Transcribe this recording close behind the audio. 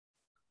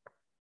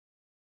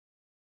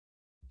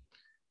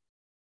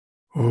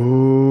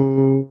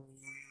Om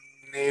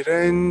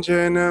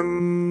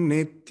Niranjanam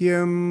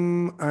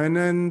Nityam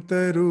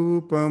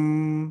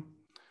Anantarupam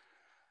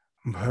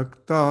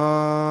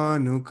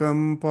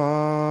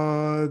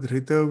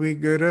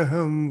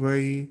Bhaktanukampadhritavigraham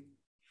Vai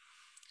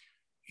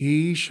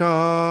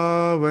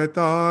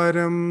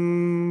Ishavataram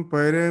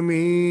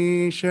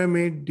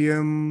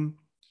Parameshamidhyam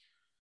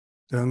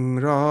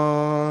तं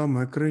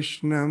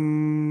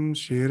Ramakrishnam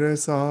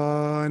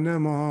Shirasa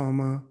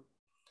Namama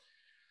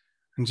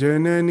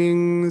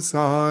Jananing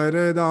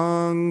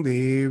Saradang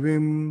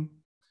Devim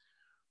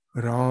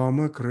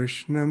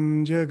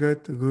Ramakrishnam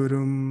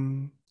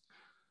Jagatgurum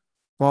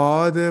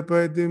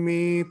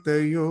Padapadme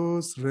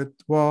Tayo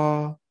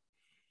Sritva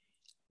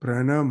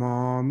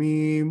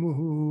Pranamami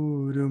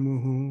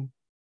Muhurmuhu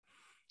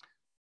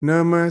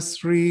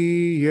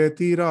Namasri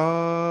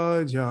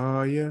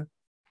Yatirajaya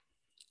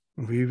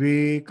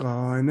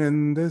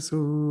Vivekananda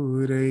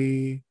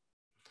Surai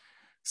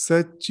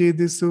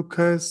Satchid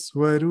Sukha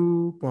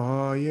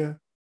Swarupaya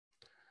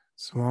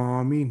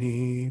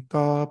Swamine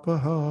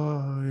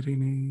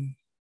Tapaharine.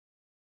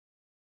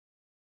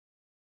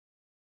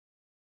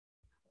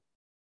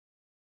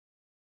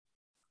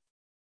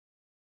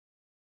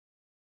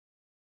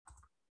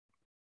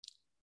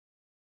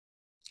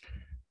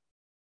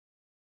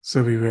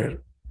 So we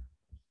were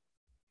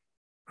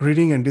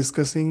reading and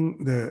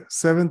discussing the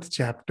 7th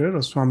chapter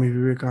of Swami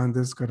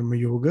Vivekananda's Karma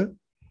Yoga,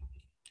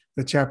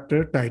 the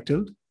chapter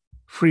titled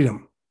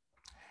Freedom,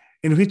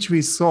 in which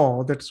we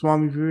saw that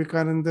Swami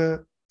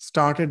Vivekananda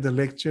started the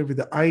lecture with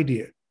the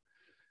idea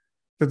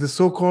that the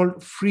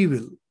so-called free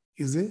will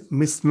is a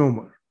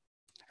misnomer.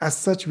 As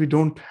such, we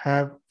don't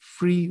have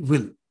free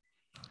will.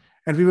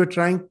 And we were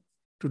trying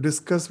to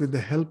discuss with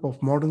the help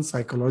of modern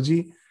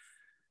psychology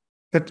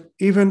that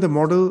even the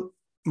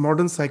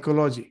modern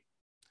psychology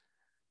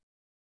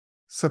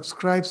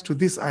subscribes to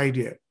this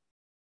idea.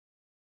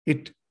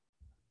 It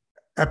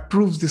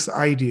approves this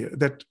idea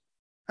that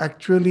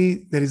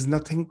actually there is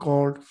nothing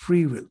called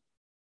free will.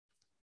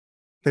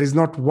 There is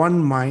not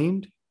one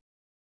mind.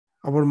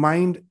 Our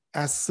mind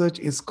as such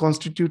is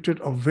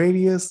constituted of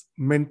various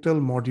mental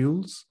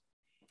modules,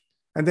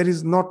 and there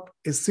is not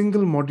a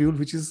single module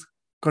which is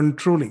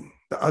controlling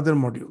the other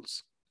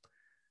modules.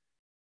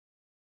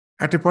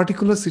 At a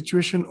particular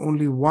situation,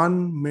 only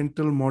one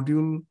mental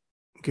module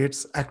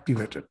gets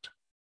activated.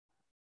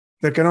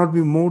 There cannot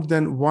be more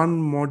than one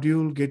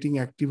module getting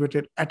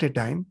activated at a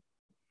time.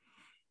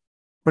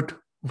 But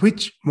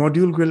which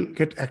module will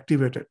get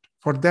activated?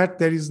 For that,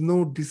 there is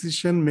no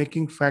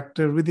decision-making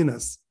factor within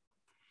us.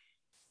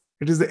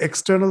 It is the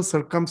external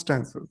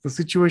circumstances, the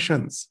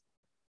situations,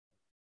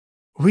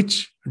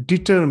 which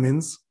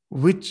determines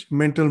which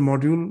mental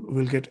module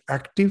will get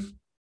active.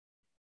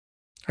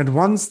 And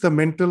once the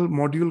mental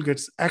module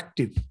gets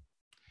active,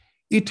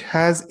 it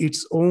has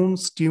its own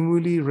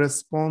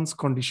stimuli-response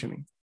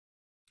conditioning.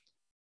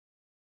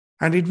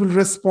 And it will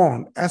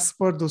respond as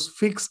per those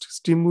fixed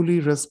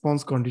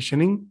stimuli-response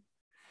conditioning,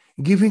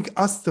 giving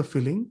us the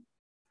feeling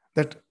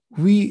that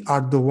we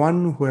are the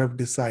one who have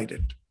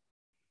decided.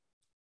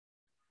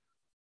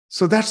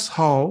 So that's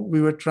how we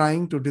were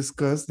trying to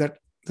discuss that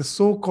the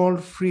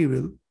so-called free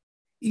will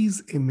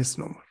is a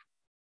misnomer.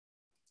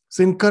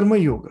 So in Karma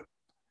Yoga,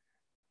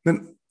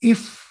 then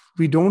if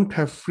we don't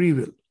have free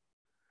will,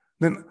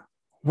 then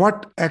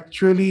what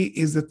actually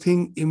is the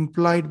thing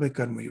implied by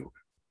Karma Yoga?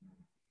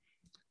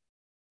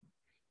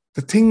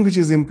 The thing which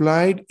is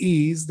implied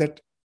is that,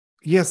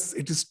 yes,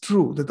 it is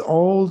true that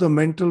all the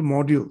mental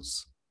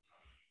modules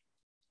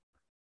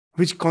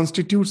which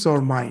constitutes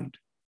our mind,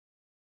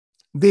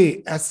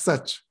 they as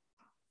such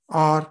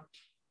are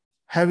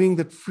having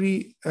that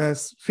free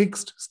as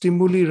fixed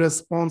stimuli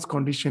response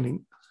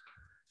conditioning.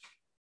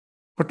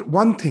 But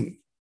one thing,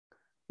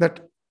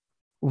 that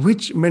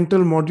which mental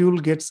module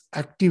gets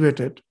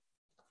activated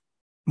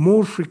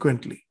more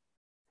frequently,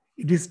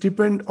 it is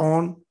depend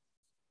on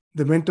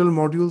the mental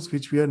modules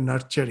which we are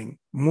nurturing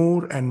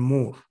more and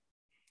more.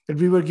 That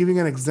we were giving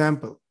an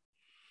example,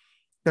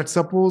 that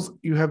suppose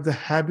you have the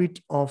habit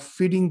of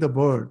feeding the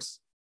birds.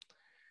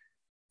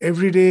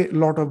 Every day, a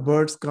lot of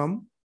birds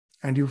come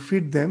and you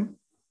feed them.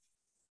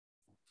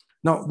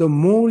 Now, the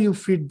more you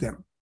feed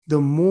them, the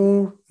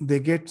more they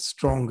get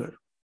stronger.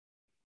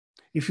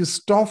 If you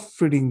stop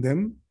feeding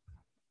them,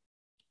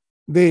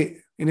 they,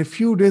 in a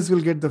few days,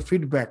 will get the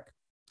feedback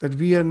that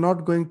we are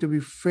not going to be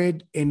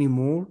fed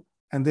anymore,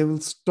 and they will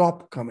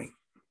stop coming.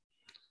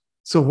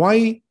 So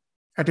why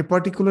at a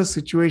particular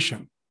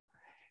situation,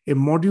 a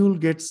module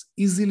gets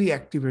easily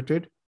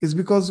activated is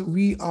because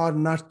we are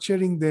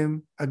nurturing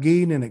them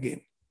again and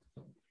again.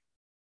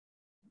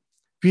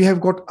 We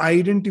have got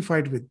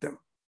identified with them.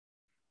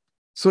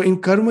 So in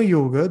Karma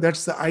Yoga,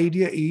 that's the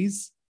idea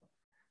is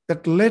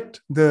that let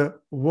the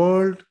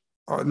world,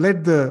 or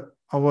let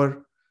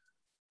our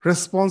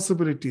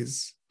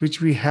responsibilities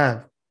which we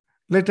have,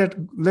 let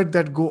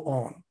that go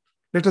on.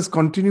 Let us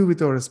continue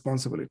with our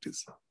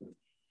responsibilities.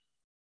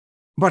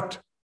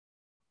 But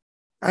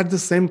at the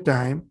same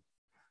time,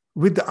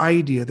 with the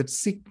idea that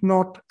seek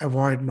not,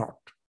 avoid not.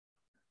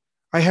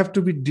 I have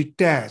to be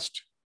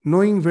detached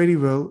knowing very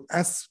well,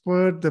 as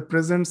per the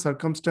present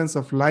circumstance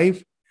of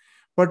life,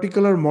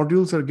 particular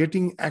modules are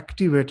getting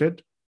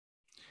activated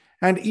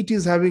and it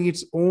is having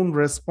its own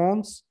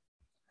response.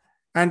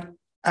 And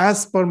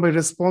as per my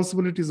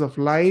responsibilities of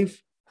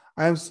life,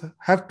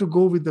 have to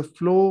go with the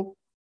flow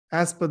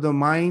as per the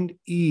mind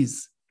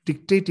is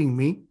dictating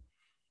me.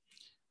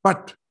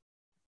 But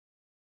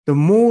the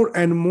more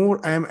and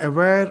more I am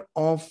aware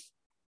of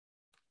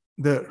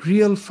the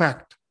real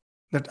fact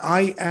that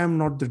I am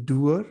not the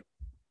doer,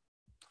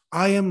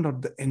 I am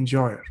not the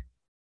enjoyer.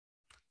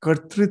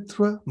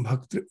 Kartritva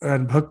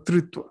and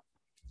bhaktritva.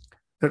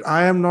 That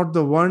I am not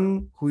the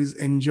one who is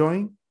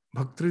enjoying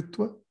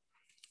bhaktritva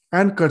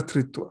and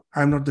kartritva.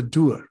 I am not the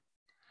doer.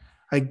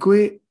 I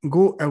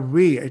go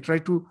away. I try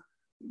to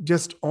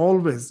just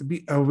always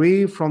be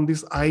away from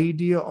this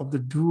idea of the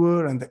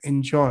doer and the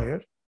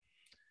enjoyer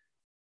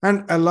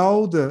and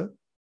allow the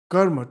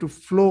karma to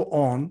flow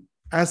on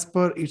as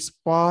per its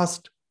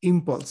past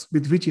impulse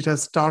with which it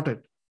has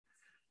started.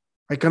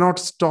 I cannot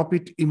stop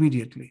it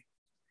immediately.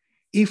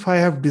 If I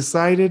have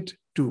decided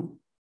to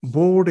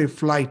board a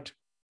flight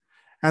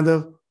and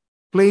the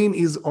plane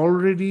is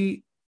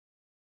already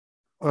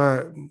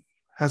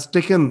has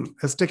taken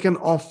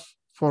off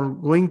for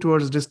going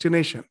towards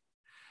destination,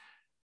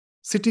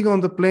 sitting on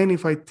the plane,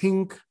 if I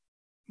think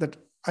that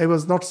I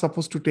was not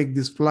supposed to take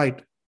this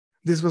flight,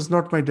 this was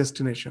not my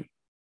destination,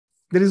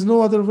 there is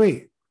no other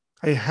way.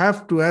 I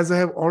have to, as I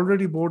have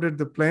already boarded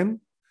the plane,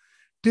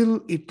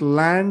 till it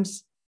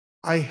lands,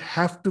 I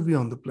have to be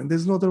on the plane.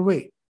 There's no other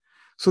way.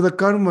 So the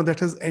karma that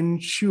has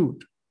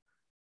ensued,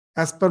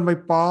 as per my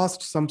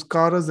past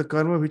samskaras, the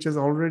karma which has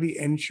already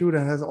ensued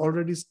and has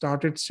already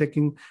started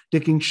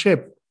taking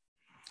shape,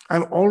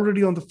 I'm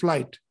already on the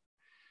flight.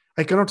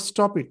 I cannot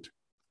stop it.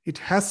 It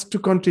has to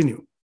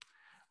continue.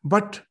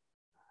 But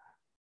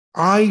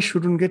I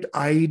shouldn't get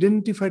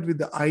identified with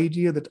the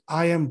idea that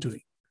I am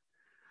doing.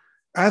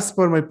 As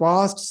per my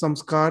past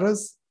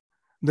samskaras,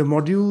 the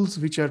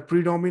modules which are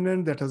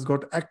predominant that has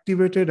got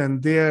activated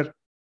and they are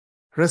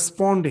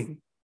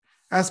responding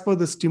as per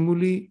the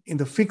stimuli in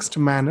the fixed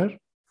manner,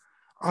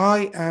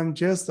 I am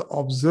just the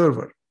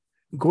observer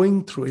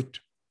going through it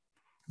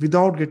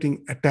without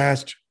getting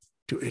attached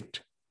to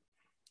it.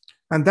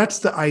 And that's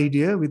the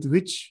idea with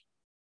which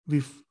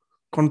we've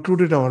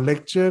concluded our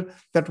lecture,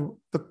 that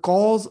the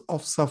cause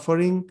of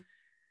suffering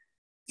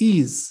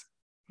is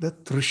the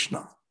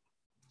Trishna.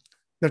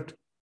 That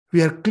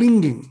we are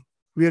clinging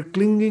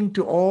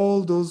to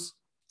all those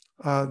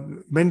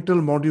mental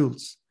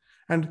modules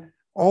and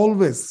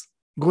always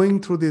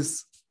going through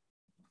these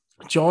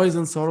joys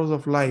and sorrows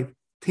of life,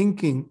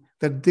 thinking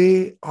that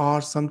they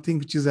are something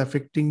which is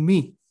affecting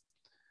me.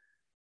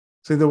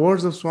 So in the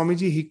words of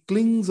Swamiji, he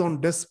clings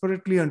on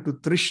desperately unto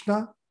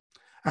Trishna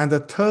and the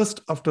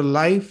thirst after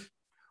life,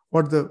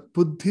 what the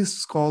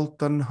Buddhists call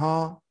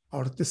Tanha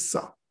or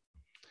Tissa.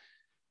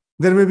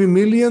 There may be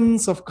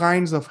millions of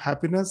kinds of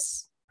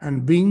happiness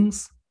and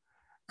beings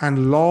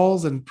and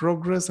laws and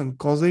progress and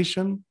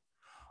causation,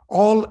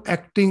 all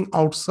acting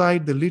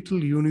outside the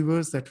little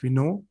universe that we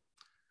know.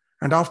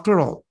 And after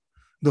all,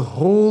 the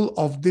whole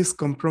of this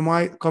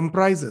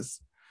comprises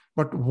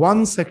but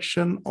one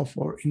section of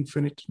our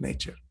infinite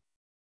nature.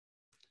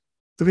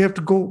 So we have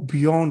to go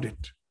beyond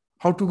it.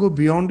 How to go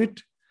beyond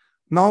it?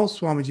 Now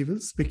Swamiji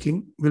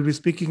will be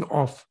speaking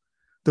of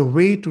the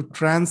way to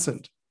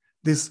transcend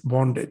this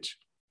bondage,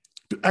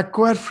 to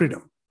acquire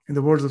freedom. In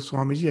the words of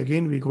Swamiji,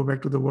 again we go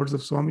back to the words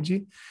of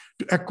Swamiji,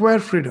 to acquire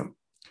freedom,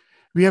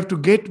 we have to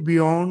get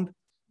beyond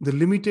the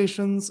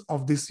limitations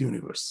of this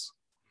universe.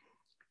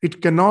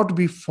 It cannot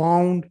be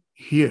found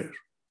here.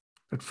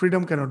 That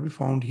freedom cannot be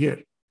found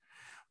here.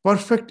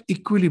 Perfect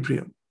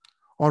equilibrium,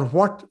 or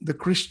what the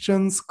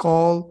Christians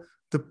call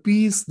the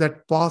peace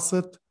that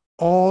passeth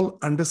all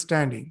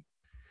understanding,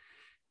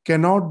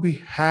 cannot be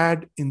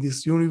had in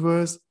this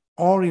universe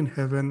or in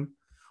heaven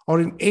or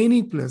in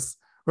any place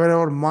where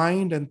our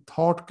mind and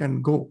thought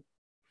can go,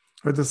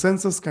 where the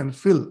senses can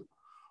fill,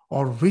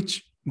 or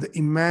which the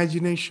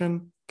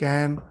imagination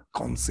can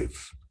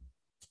conceive.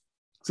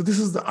 So this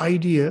is the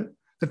idea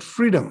that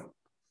freedom,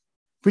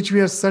 which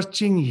we are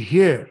searching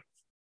here,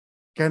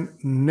 can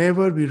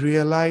never be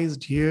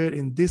realized here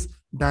in this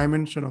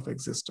dimension of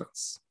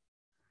existence.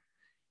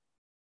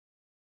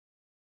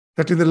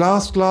 That in the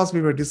last class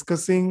we were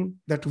discussing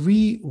that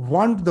we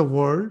want the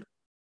world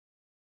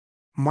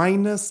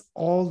minus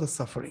all the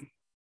suffering.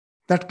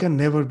 That can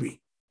never be.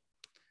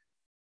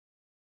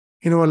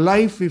 In our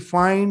life, we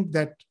find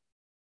that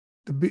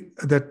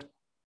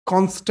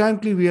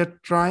constantly we are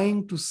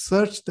trying to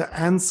search the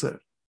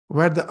answer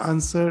where the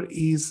answer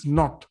is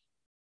not.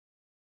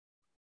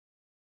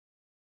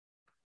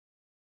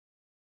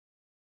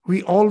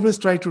 We always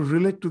try to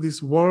relate to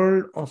this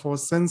world of our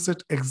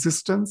sensate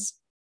existence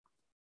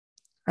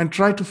and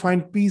try to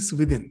find peace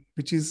within,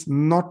 which is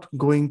not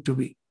going to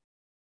be.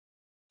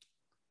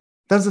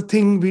 That's the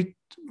thing we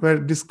were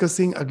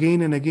discussing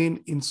again and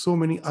again in so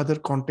many other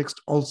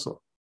contexts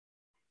also.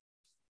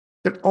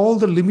 That all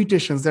the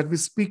limitations that we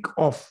speak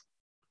of,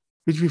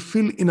 which we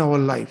feel in our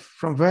life,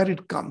 from where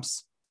it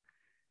comes,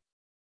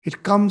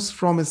 It comes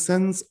from a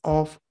sense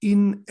of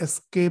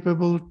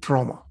inescapable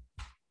trauma.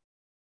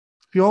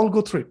 We all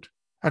go through it.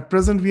 At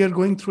present, we are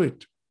going through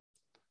it.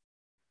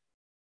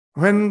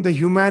 When the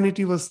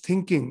humanity was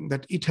thinking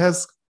that it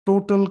has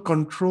total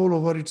control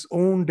over its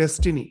own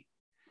destiny,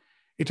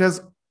 it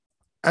has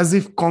as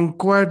if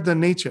conquered the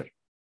nature,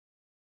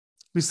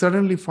 we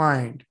suddenly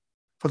find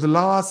for the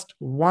last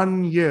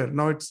 1 year,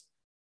 now it's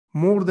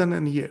more than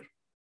a year,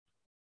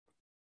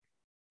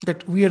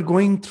 that we are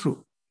going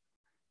through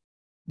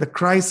the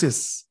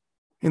crisis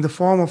in the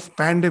form of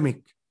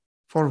pandemic,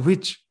 for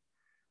which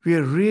we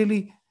are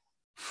really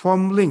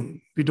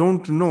fumbling. We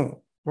don't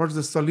know what's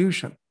the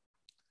solution.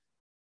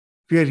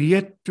 We are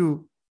yet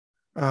to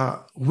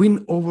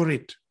win over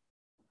it.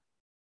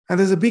 And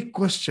there's a big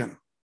question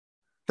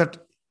that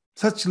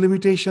such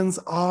limitations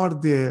are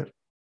there,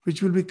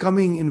 which will be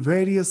coming in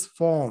various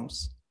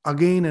forms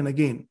again and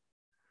again.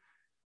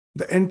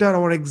 The entire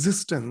our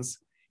existence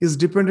is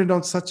dependent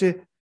on such a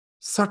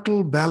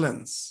subtle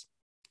balance.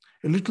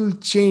 A little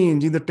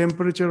change in the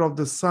temperature of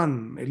the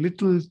sun, a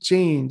little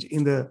change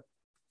in the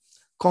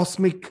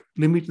cosmic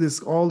limit,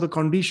 all the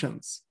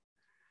conditions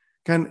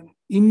can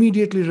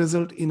immediately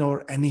result in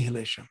our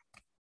annihilation.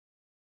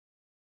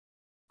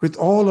 With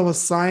all our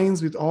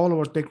science, with all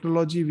our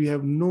technology, we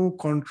have no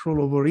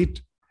control over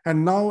it.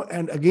 And now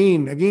and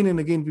again and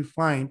again, we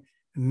find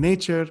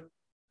nature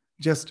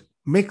just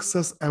makes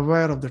us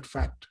aware of that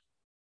fact.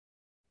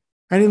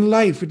 And in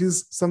life, it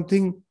is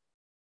something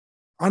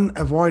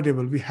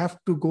unavoidable. We have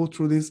to go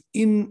through this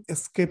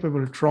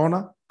inescapable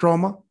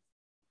trauma.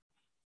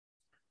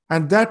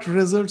 And that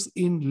results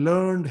in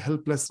learned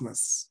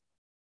helplessness.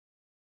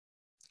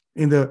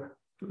 In the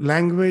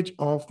language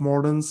of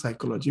modern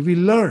psychology, we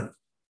learn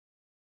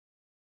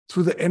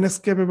through the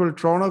inescapable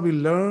trauma, we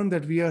learn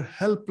that we are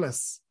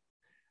helpless.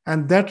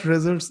 And that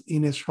results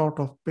in a sort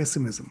of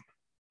pessimism.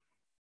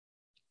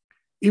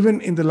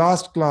 Even in the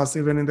last class,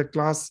 even in the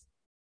class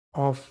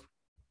of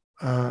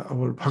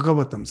our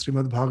Bhagavatam,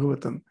 Srimad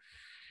Bhagavatam,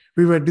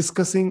 we were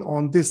discussing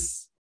on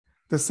this.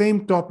 The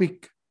same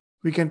topic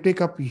we can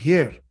take up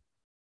here,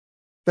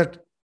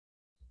 that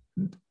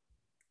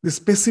this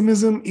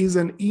pessimism is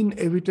an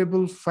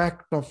inevitable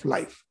fact of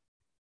life.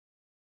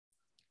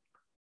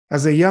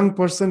 As a young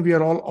person, we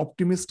are all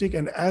optimistic,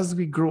 and as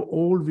we grow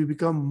old, we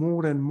become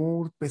more and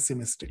more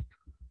pessimistic.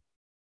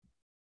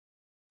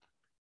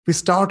 We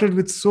started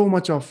with so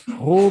much of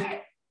hope,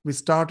 we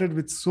started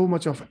with so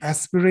much of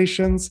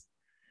aspirations,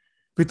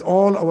 with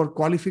all our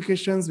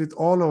qualifications, with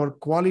all our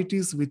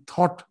qualities, we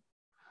thought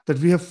that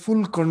we have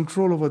full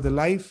control over the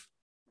life.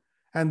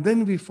 And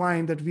then we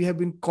find that we have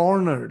been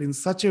cornered in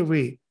such a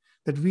way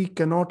that we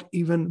cannot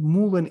even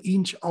move an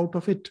inch out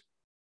of it.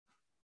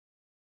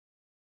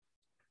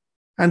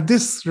 And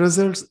this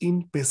results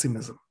in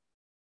pessimism.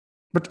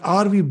 But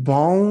are we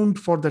bound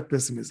for that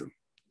pessimism?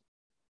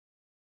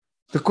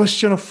 The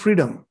question of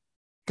freedom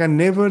can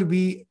never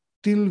be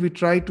till we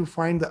try to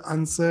find the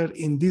answer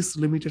in this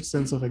limited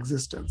sense of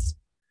existence.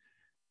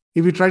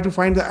 If we try to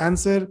find the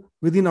answer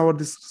within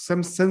this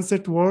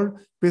sensate world,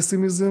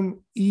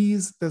 pessimism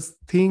is the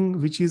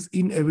thing which is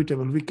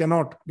inevitable. We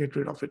cannot get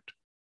rid of it.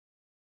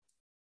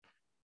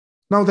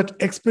 Now, that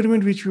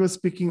experiment which we were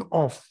speaking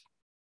of,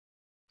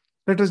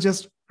 let us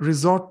just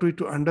resort to it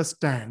to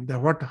understand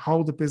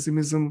how the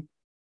pessimism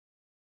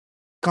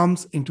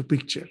comes into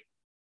picture.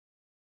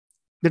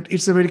 That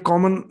it's a very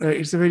common,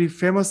 it's a very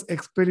famous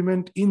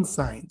experiment in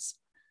science,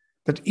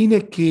 that in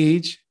a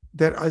cage,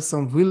 there is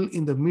some wheel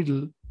in the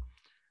middle,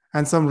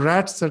 and some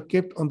rats are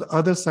kept on the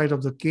other side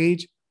of the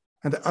cage,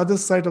 and on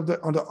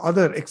the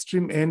other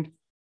extreme end,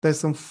 there's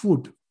some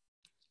food.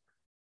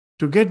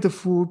 To get the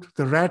food,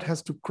 the rat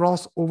has to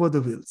cross over the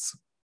wheels.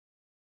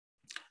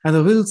 And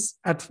the wheels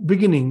at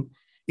beginning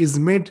is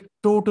made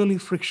totally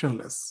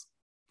frictionless.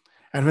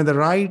 And when the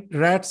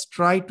rats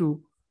try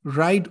to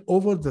ride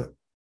over the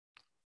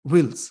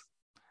wheels,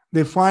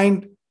 they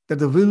find that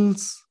the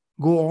wheels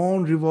go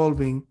on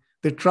revolving.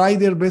 They try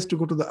their best to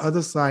go to the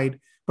other side,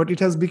 but it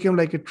has become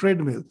like a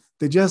treadmill.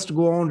 They just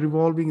go on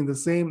revolving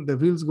the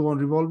wheels go on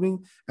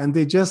revolving, and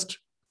they just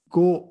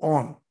go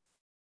on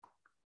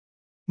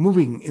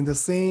moving in the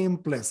same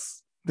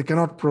place. They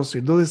cannot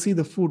proceed. Though they see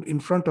the food in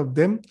front of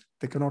them,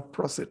 they cannot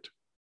proceed.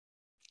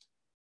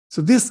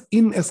 So this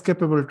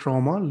inescapable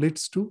trauma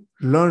leads to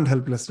learned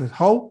helplessness.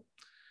 How?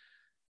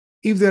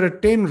 If there are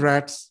 10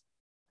 rats,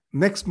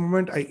 next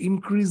moment I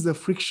increase the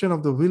friction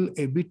of the wheel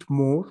a bit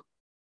more,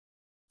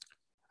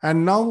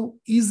 and now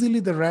easily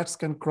the rats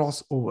can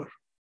cross over.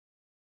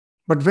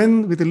 But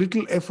when with a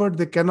little effort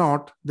they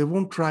cannot, they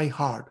won't try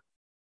hard.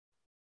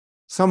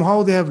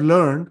 Somehow they have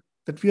learned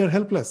that we are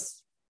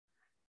helpless.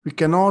 We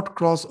cannot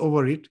cross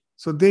over it,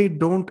 so they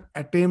don't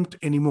attempt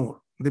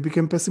anymore. They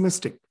become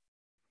pessimistic.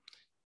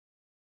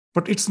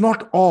 But it's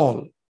not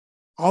all.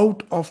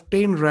 Out of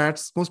 10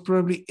 rats, most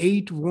probably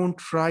 8 won't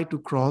try to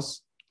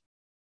cross.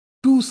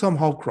 2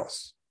 somehow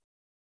cross.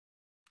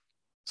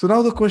 So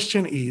now the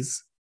question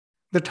is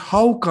that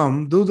how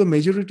come, though the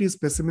majority is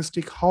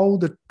pessimistic, how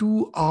the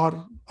 2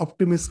 are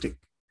optimistic?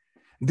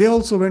 They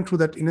also went through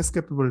that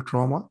inescapable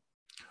trauma.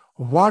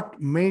 What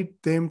made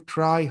them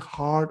try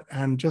hard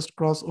and just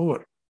cross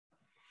over?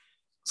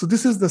 So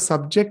this is the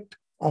subject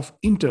of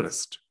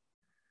interest.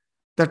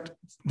 That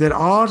there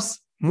are,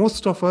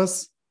 most of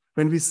us,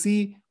 when we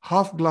see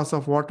half glass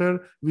of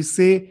water, we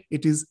say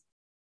it is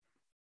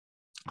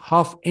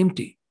half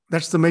empty.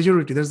 That's the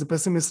majority, that's the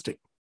pessimistic.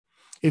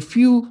 A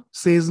few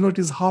says, no, it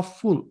is half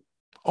full,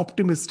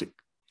 optimistic.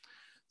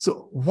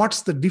 So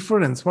what's the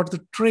difference? What are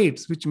the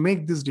traits which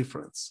make this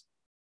difference?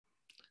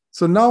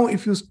 So now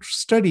if you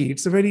study,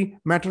 it's a very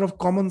matter of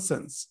common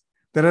sense.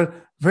 There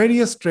are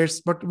various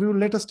traits, but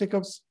let us take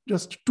up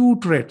just two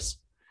traits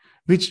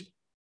which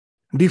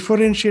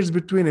differentiates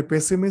between a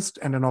pessimist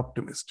and an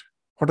optimist.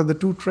 What are the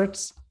two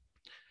traits?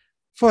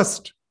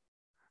 First,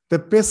 the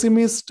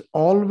pessimist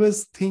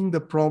always think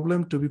the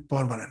problem to be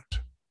permanent.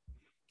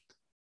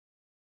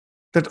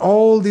 That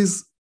all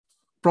these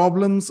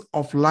problems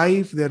of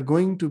life, they're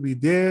going to be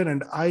there,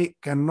 and I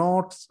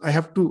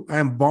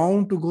am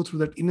bound to go through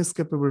that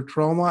inescapable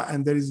trauma,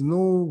 and there is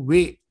no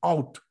way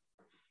out.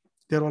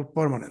 They're all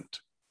permanent.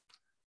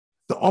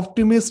 The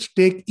optimist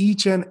take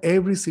each and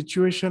every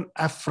situation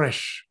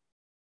afresh.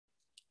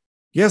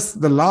 Yes,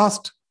 the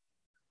last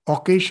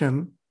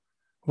occasion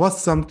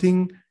was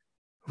something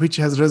which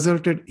has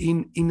resulted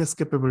in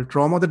inescapable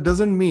trauma. That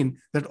doesn't mean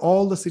that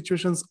all the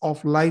situations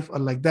of life are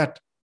like that.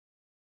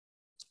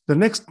 The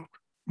next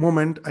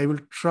moment, I will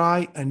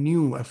try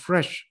anew,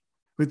 afresh,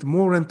 with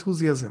more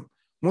enthusiasm.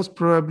 Most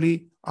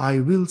probably, I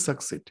will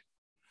succeed.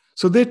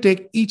 So they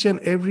take each and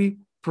every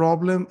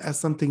problem as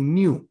something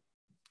new.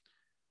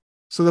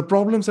 So the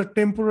problems are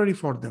temporary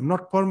for them,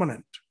 not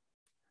permanent.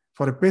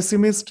 For a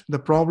pessimist, the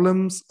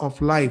problems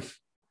of life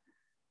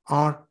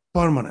are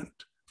permanent.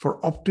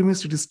 For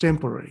optimists, it is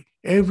temporary.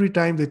 Every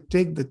time they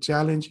take the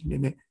challenge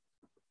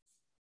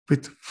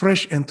with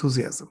fresh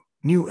enthusiasm,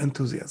 new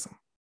enthusiasm.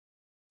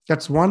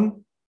 That's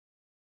one.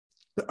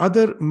 The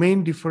other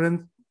main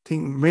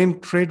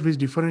trait which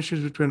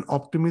differentiates between an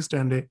optimist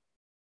and a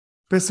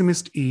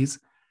pessimist is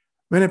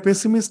when a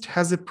pessimist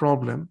has a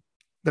problem,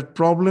 that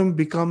problem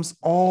becomes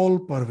all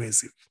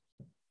pervasive.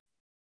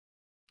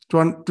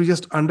 To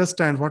just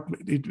understand what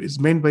it is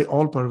meant by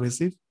all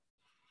pervasive,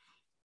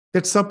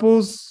 that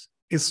suppose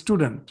a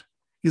student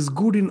is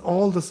good in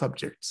all the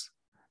subjects,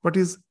 but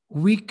is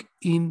weak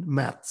in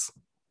maths.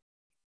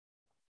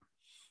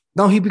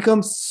 Now he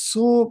becomes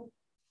so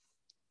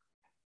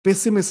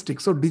pessimistic,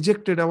 so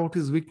dejected about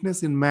his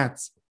weakness in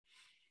maths,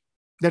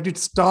 that it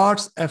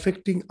starts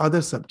affecting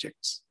other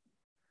subjects.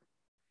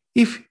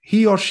 If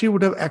he or she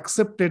would have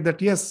accepted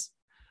that, yes,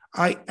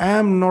 I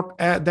am not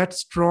that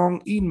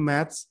strong in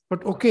maths,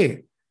 but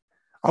okay,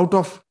 out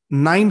of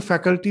 9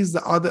 faculties,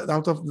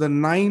 out of the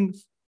 9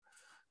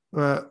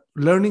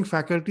 learning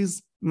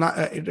faculties,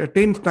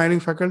 10 learning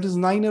faculties,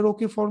 9 are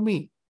okay for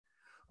me.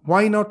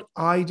 Why not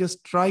I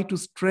just try to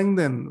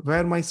strengthen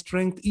where my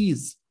strength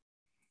is?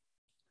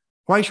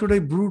 Why should I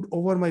brood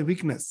over my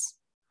weakness?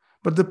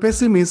 But the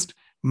pessimist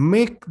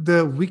make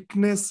the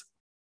weakness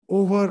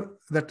over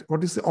that,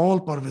 all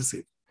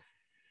pervasive.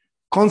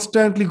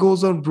 Constantly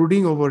goes on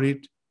brooding over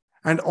it,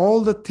 and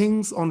all the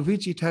things on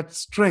which it had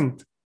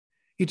strength,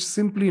 it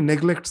simply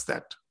neglects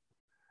that.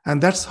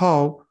 And that's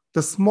how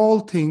the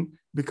small thing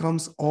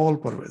becomes all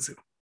pervasive.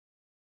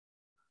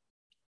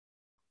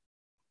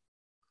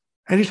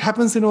 And it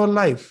happens in our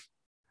life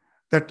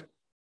that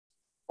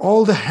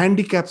all the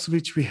handicaps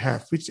which we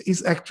have, which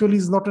is actually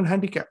is not a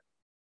handicap.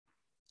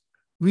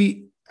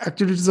 It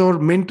is our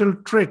mental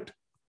trait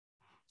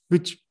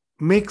which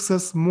makes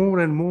us more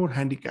and more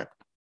handicapped.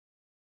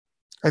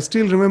 I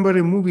still remember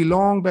a movie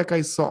long back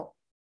I saw.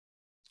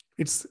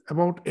 It's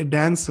about a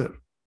dancer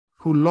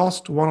who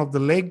lost one of the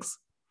legs,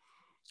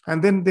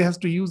 and then they have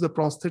to use the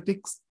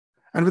prosthetics.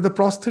 And with the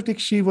prosthetics,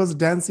 she was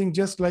dancing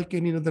just like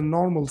any other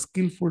normal,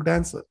 skillful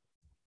dancer.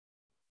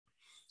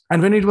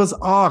 And when it was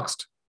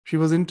asked, she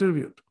was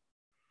interviewed,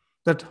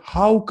 that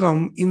how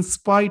come, in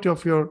spite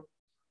of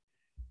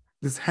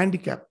this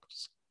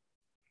handicaps,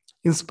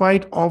 in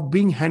spite of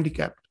being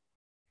handicapped,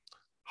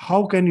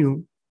 how can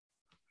you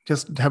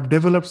just have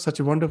developed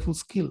such a wonderful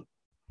skill?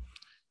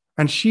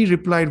 And she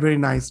replied very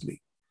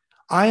nicely,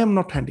 I am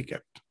not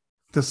handicapped.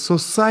 The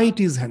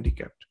society is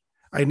handicapped.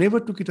 I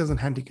never took it as a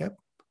handicap.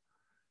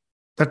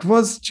 That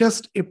was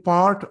just a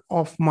part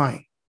of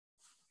my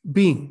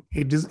being.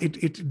 It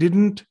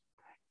didn't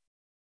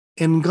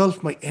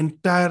engulf my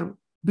entire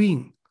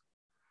being.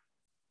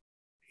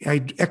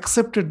 I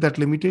accepted that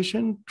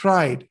limitation,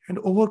 tried, and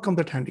overcome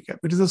that handicap.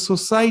 It is a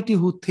society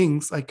who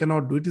thinks I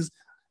cannot do it.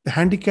 The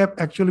handicap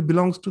actually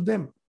belongs to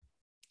them.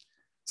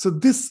 So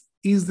this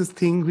is the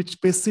thing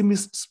which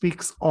pessimist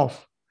speaks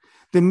of.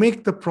 They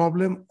make the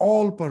problem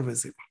all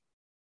pervasive.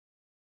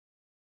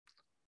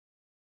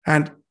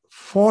 And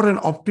for an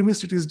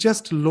optimist, it is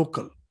just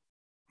local.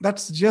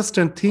 That's just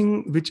a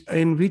thing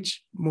in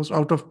which most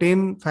out of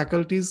 10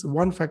 faculties,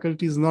 1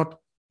 faculty is not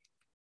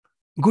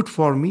good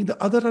for me,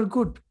 the other are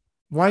good.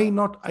 Why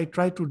not I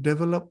try to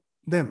develop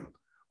them?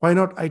 Why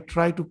not I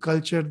try to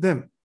culture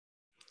them?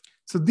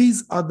 So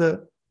these are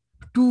the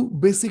 2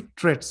 basic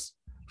traits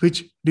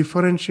which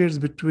differentiates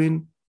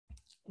between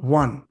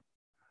one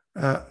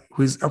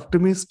who is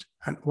optimist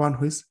and one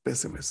who is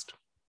pessimist.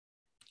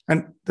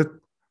 And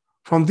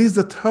from this,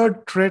 the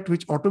third trait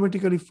which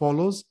automatically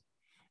follows,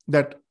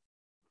 that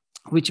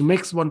which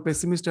makes one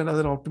pessimist and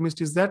other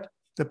optimist, is that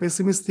the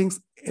pessimist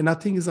thinks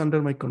nothing is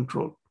under my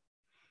control.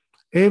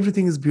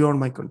 Everything is beyond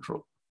my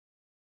control.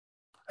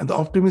 And the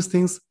optimist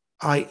thinks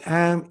I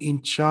am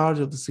in charge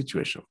of the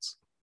situations.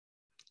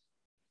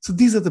 So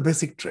these are the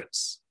basic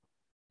traits.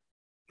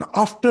 Now,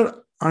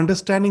 after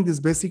understanding these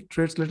basic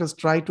traits, let us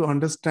try to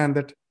understand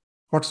that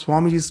what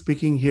Swamiji is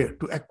speaking here.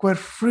 To acquire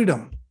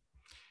freedom,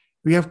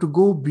 we have to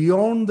go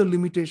beyond the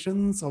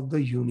limitations of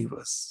the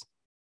universe.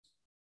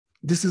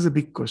 This is a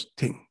big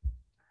thing.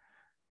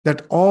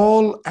 That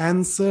all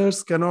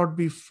answers cannot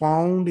be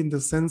found in the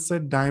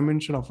sensate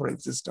dimension of our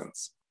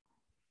existence.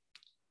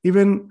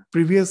 Even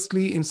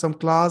previously in some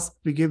class,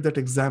 we gave that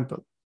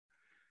example.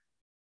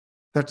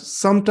 That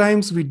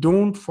sometimes we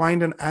don't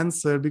find an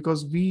answer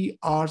because we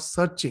are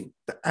searching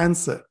the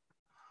answer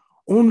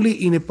only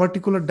in a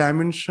particular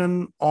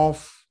dimension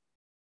of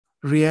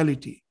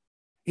reality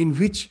in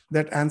which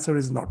that answer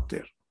is not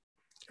there.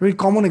 A very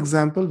common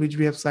example which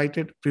we have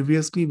cited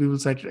previously, we will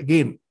cite it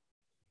again.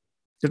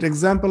 That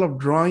example of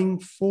drawing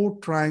 4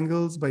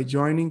 triangles by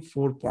joining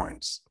 4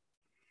 points.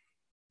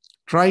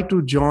 Try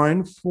to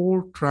join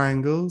 4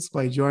 triangles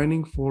by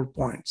joining 4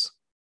 points.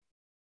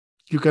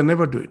 You can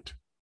never do it.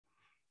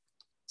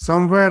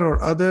 Somewhere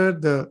or other,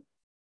 the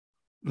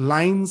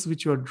lines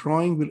which you are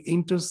drawing will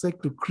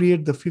intersect to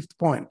create the 5th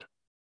point.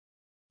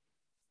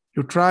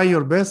 You try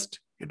your best,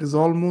 it is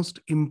almost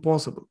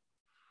impossible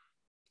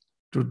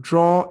to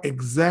draw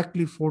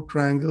exactly 4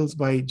 triangles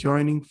by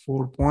joining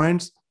 4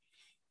 points.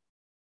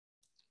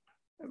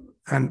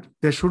 And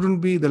there shouldn't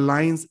be the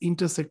lines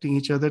intersecting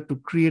each other to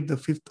create the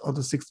 5th or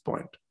the 6th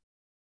point.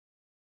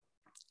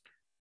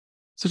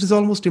 So it is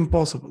almost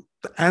impossible.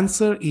 The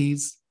answer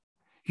is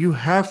you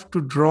have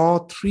to draw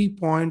 3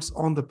 points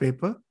on the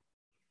paper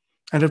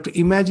and have to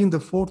imagine the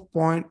 4th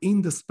point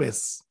in the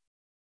space.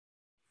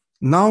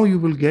 Now you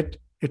will get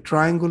a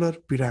triangular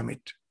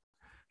pyramid.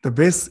 The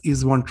base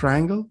is 1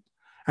 triangle,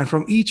 and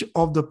from each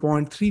of the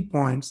 3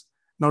 points,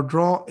 now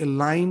draw a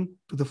line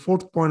to the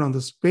 4th point on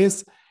the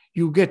space.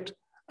 You get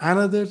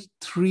another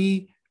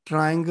 3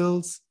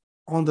 triangles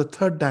on the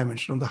 3rd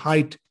dimension, on the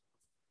height,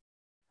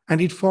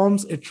 and it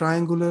forms a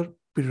triangular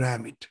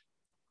pyramid.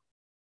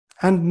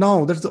 And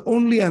now that's the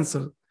only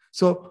answer.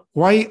 So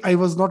why I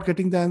was not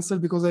getting the answer?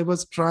 Because I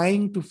was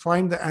trying to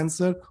find the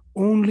answer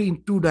only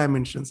in 2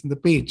 dimensions in the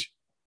page.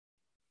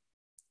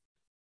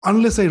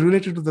 Unless I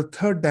relate it to the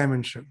 3rd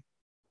dimension,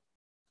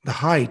 the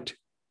height,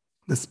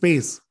 the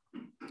space,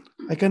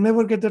 I can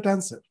never get that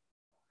answer.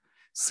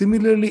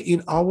 Similarly,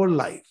 in our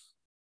life,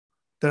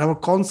 that our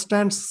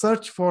constant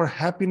search for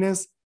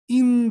happiness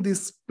in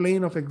this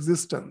plane of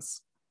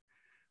existence,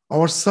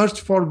 our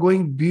search for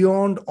going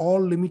beyond all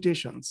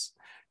limitations,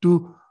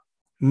 to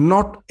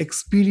not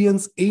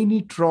experience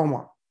any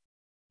trauma,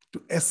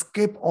 to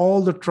escape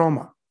all the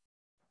trauma,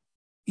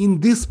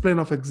 in this plane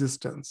of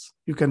existence,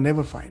 you can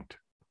never find.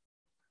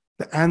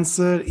 The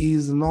answer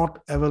is not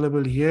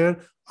available here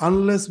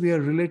unless we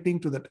are relating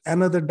to that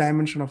another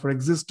dimension of our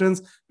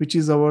existence, which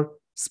is our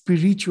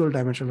spiritual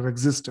dimension of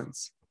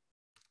existence.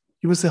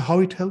 You may say, how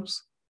it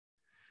helps?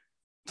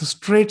 The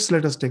traits,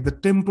 let us take the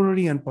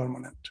temporary and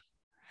permanent.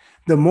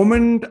 The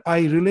moment I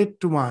relate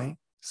to my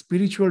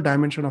spiritual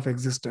dimension of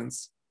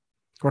existence,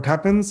 what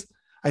happens?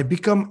 I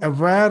become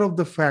aware of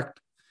the fact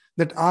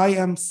that I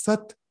am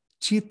Sat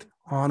Chit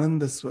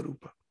Ananda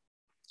Swarupa.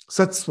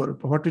 Sat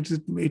Swarupa, what it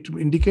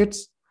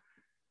indicates?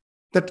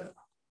 That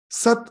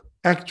Sat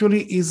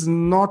actually is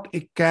not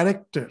a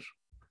character.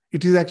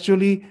 It is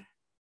actually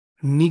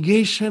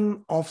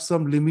negation of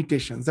some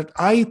limitations. That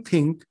I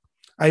think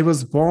I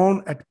was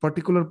born at a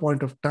particular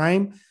point of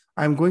time.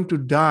 I'm going to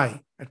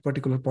die at a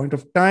particular point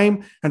of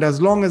time. And as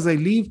long as I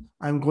live,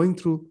 I'm going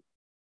through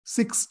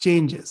 6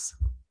 changes.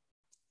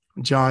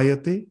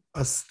 Jayate,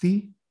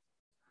 asti,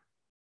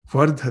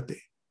 vardhate,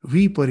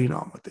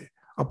 viparinamate,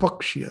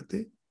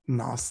 apakshiyate,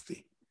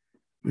 nasti.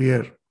 We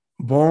are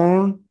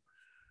born,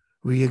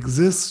 we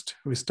exist,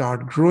 we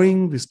start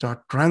growing, we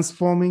start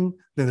transforming,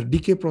 then the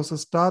decay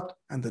process starts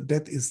and the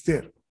death is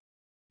there.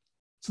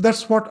 So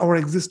that's what our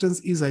existence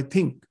is, I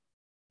think.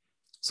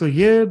 So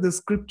here the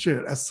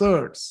scripture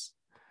asserts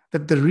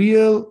that the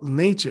real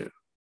nature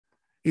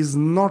is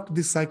not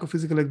the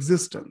psychophysical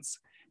existence.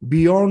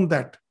 Beyond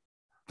that,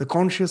 the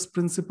conscious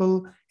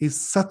principle is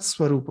Sat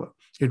Swarupa.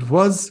 It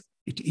was,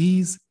 it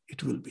is,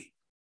 it will be.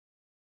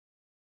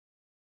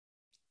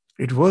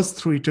 It was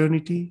through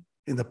eternity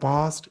in the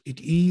past, it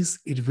is,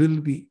 it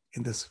will be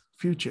in this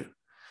future.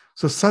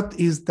 So Sat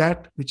is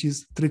that which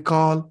is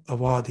Trikal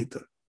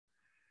Avadhita.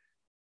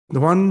 The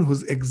one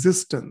whose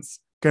existence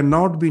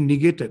cannot be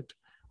negated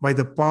by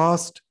the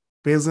past,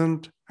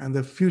 present, and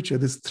the future.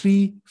 These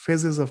 3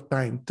 phases of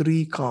time,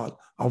 Trikal,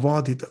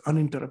 Avadhita,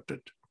 uninterrupted.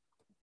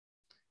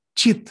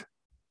 Chit,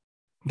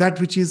 that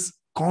which is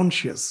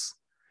conscious.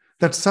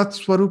 That Sat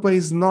Swarupa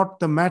is not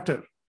the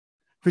matter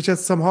which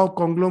has somehow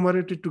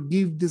conglomerated to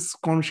give this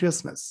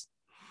consciousness.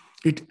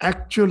 It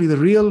actually, the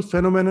real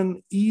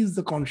phenomenon is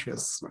the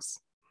consciousness.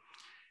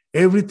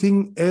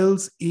 Everything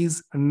else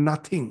is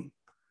nothing.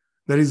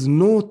 There is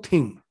no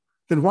thing.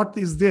 Then what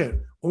is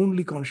there?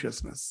 Only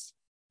consciousness.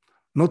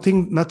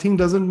 Nothing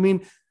doesn't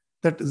mean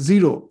that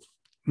zero.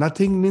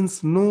 Nothing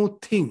means no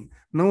thing,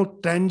 no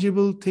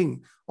tangible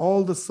thing.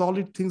 All the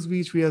solid things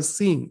which we are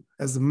seeing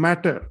as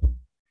matter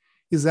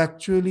is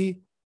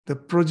actually the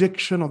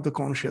projection of the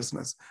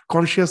consciousness.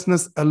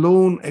 Consciousness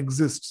alone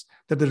exists.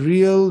 That the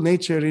real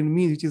nature in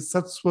me, which is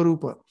Sat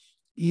Swarupa,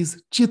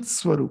 is Chit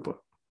Swarupa.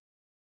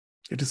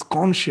 It is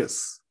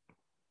conscious.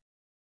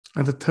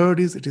 And the third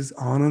is, it is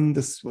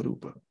Ananda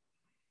Swarupa.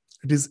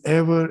 It is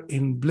ever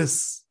in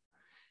bliss.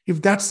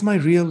 If that's my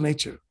real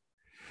nature.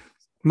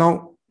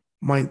 Now,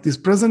 this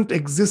present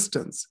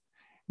existence,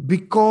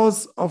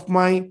 because of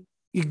my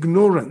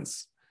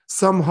ignorance,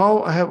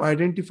 somehow I have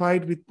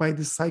identified with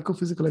this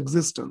psychophysical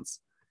existence,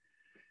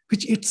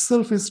 which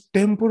itself is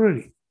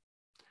temporary.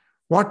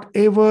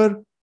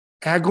 Whatever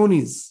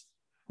agonies,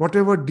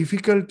 whatever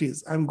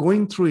difficulties I'm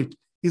going through, it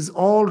is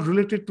all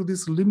related to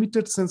this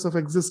limited sense of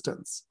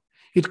existence.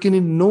 It can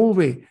in no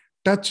way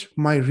touch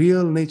my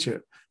real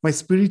nature, my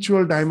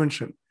spiritual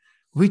dimension,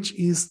 which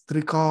is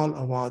Trikal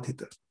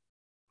Avadhita.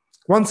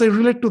 Once I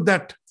relate to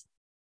that,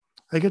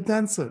 I get the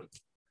answer.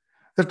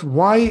 That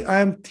why I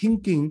am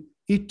thinking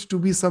it to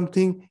be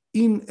something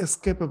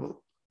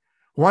inescapable.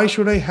 Why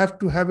should I have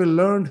to have a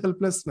learned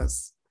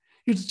helplessness?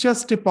 It's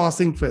just a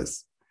passing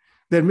phase.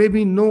 There may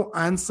be no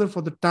answer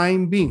for the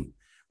time being,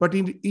 but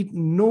it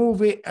no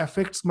way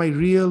affects my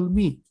real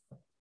me.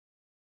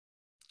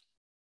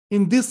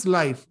 In this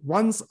life,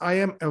 once I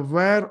am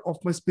aware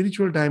of my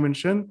spiritual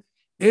dimension,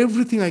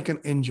 everything I can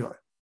enjoy.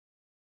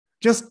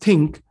 Just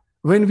think,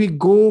 when we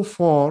go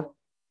for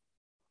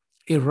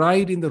a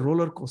ride in the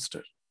roller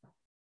coaster,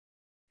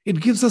 it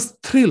gives us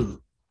thrill.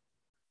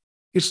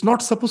 It's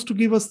not supposed to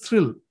give us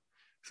thrill.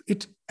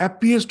 It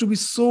appears to be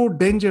so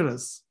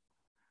dangerous.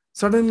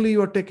 Suddenly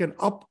you are taken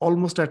up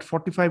almost at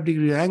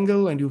 45-degree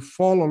angle and you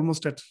fall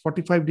almost at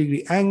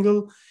 45-degree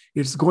angle.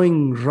 It's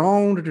going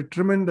round at a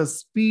tremendous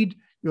speed.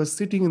 You are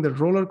sitting in the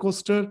roller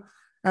coaster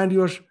and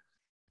you are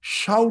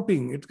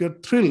shouting. It's a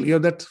thrill.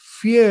 That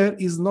fear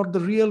is not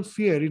the real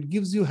fear. It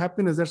gives you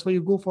happiness. That's why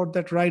you go for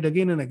that ride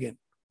again and again.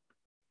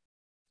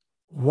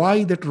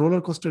 Why that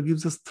roller coaster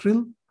gives us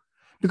thrill?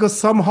 Because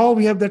somehow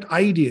we have that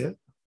idea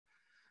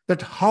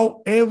that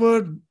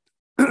however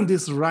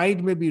this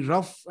ride may be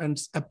rough and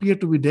appear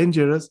to be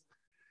dangerous,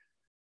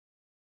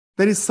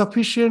 there is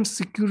sufficient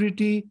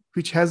security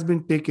which has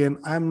been taken.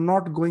 I am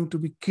not going to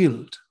be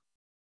killed.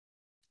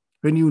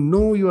 When you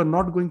know you are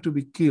not going to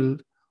be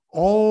killed,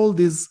 all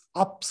these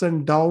ups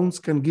and downs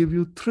can give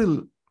you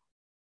thrill.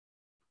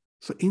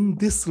 So in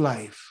this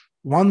life,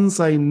 once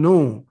I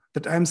know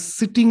that I am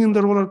sitting in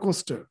the roller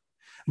coaster,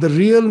 the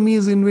real me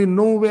is in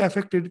no way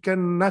affected.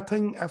 Can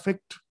nothing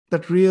affect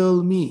that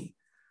real me?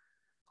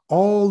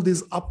 All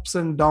these ups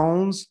and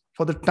downs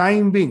for the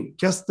time being,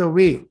 just the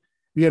way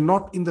we are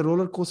not in the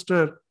roller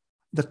coaster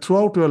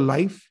throughout your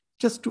life,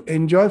 just to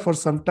enjoy for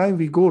some time,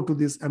 we go to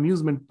these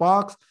amusement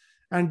parks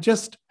and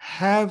just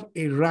have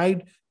a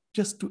ride,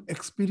 just to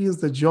experience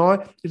the joy.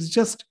 It's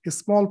just a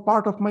small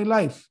part of my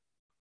life.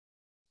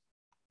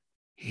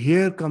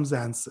 Here comes the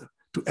answer.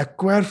 To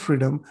acquire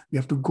freedom, we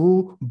have to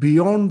go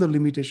beyond the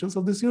limitations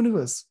of this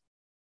universe.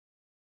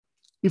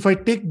 If I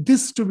take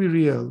this to be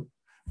real,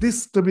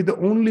 this to be the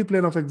only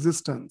plane of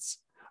existence,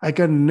 I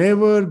can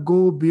never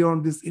go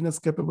beyond this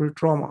inescapable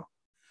trauma.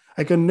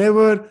 I can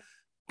never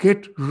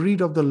get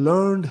rid of the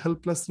learned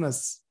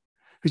helplessness,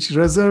 which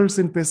results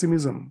in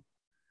pessimism.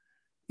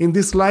 In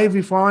this life,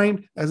 we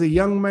find, as a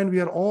young man, we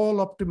are all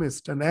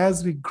optimists, and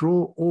as we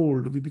grow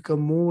old, we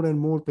become more and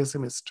more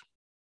pessimist.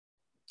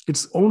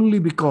 It's only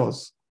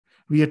because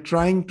we are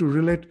trying to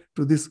relate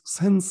to this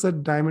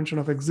sensed dimension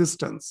of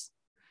existence.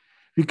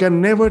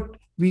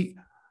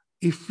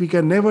 If we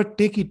can never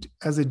take it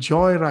as a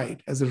joy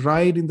ride, as a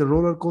ride in the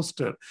roller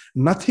coaster,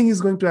 nothing is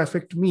going to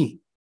affect me.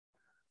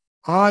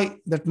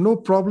 That no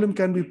problem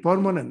can be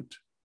permanent.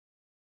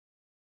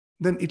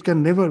 Then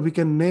we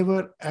can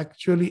never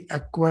actually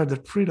acquire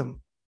that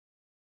freedom.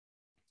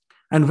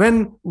 And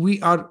when we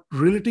are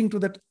relating to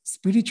that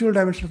spiritual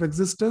dimension of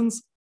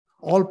existence,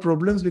 all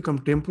problems become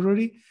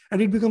temporary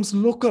and it becomes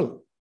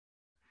local.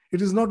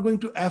 It is not going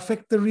to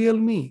affect the real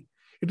me.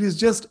 It is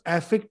just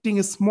affecting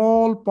a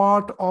small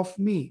part of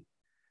me.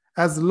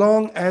 As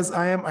long as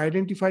I am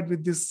identified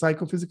with this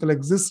psychophysical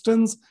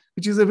existence,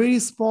 which is a very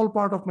small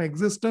part of my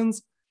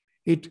existence,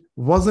 it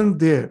wasn't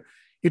there.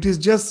 It is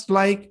just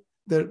like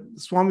the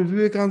Swami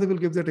Vivekananda will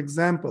give that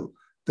example.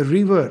 The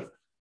river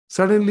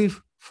suddenly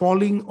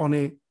falling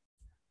on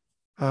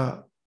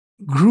a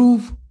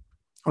groove,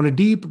 on a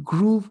deep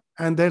groove,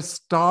 and there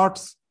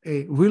starts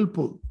a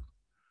whirlpool.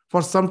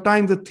 For some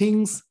time, the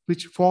things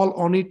which fall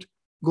on it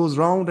goes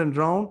round and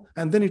round,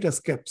 and then it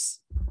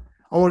escapes.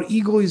 Our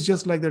ego is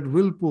just like that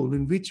whirlpool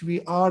in which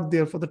we are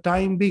there for the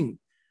time being,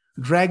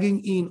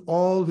 dragging in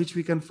all which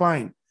we can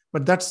find.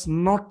 But that's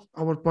not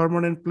our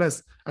permanent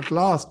place. At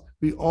last,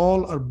 we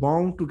all are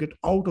bound to get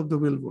out of the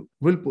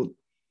whirlpool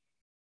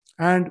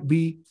and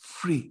be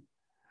free.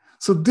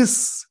 So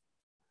this,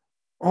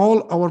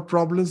 all our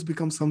problems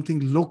become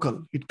something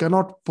local. It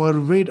cannot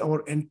pervade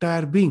our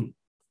entire being.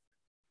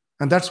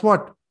 And that's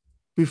what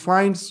we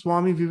find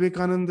Swami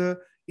Vivekananda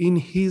in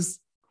his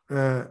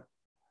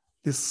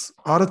this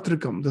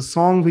Aratrikam, the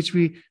song which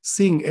we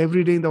sing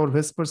every day in our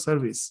Vesper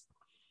service.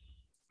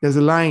 There's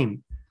a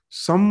line,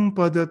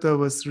 Sampada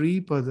tava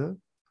Sripada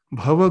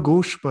Bhava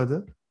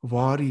Goshpada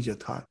Vari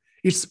Jatha.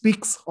 It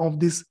speaks of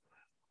this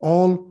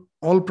all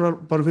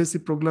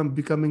pervasive program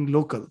becoming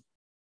local.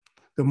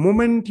 The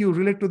moment you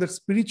relate to that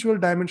spiritual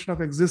dimension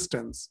of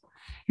existence,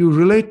 you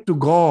relate to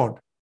God,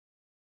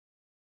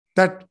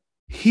 that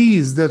He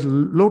is the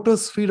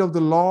lotus feet of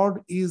the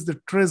Lord, is the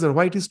treasure.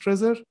 Why it is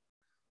treasure?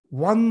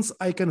 Once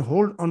I can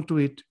hold onto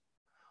it,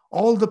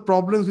 all the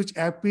problems which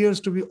appears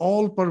to be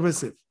all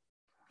pervasive,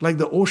 like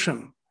the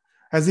ocean,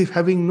 as if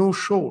having no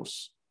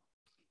shores,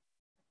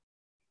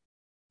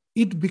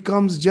 it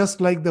becomes just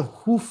like the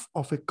hoof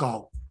of a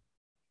cow.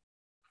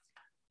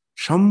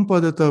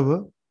 Shampada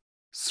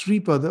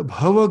Sripada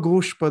Bhava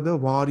Goshpada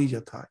Vari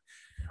Jatha.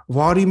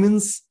 Vari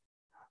means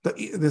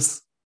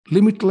this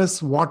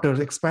limitless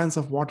water, expanse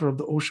of water of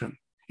the ocean.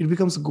 It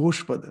becomes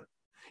Goshpada.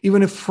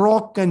 Even a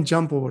frog can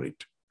jump over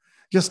it.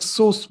 Just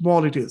so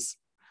small it is.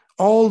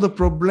 All the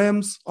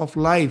problems of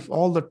life,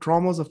 all the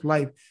traumas of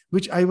life,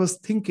 which I was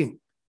thinking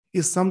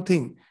is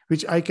something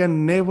which I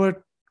can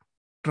never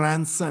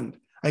transcend.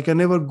 I can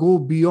never go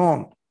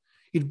beyond.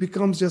 It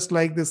becomes just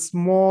like the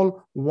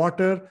small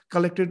water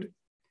collected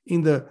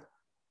in the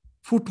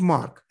foot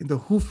mark, in the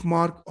hoof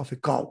mark of a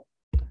cow.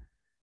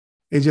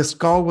 A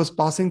cow was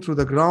passing through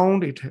the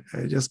ground.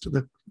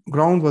 The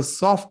ground was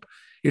soft.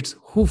 Its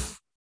hoof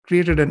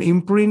created an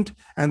imprint,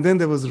 and then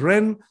there was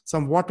rain.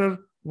 Some water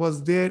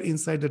was there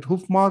inside that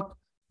hoof mark.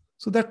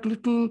 So that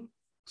little,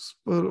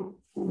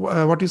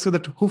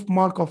 that hoof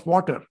mark of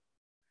water,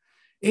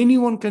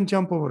 anyone can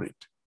jump over it.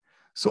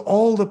 So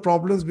all the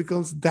problems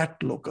becomes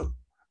that local.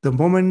 The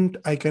moment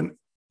I can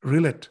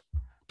relate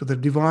to the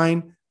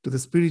divine, to the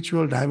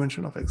spiritual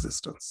dimension of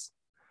existence.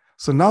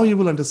 So now you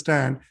will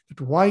understand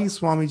that why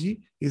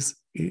Swamiji is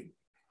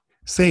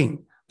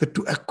saying that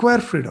to acquire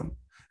freedom,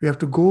 we have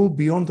to go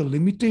beyond the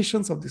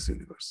limitations of this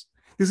universe.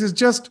 This is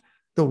just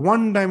the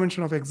one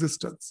dimension of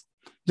existence.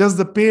 Just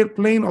the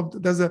plane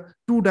of, there's a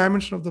 2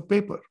 dimension of the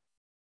paper.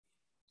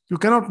 You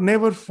cannot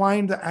never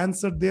find the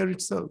answer there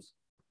itself.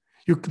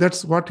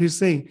 That's what he's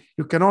saying.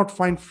 You cannot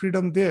find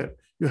freedom there.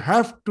 You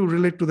have to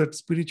relate to that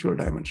spiritual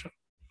dimension.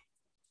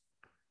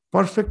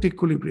 Perfect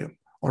equilibrium,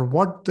 or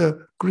what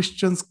the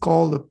Christians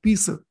call the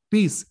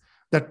peace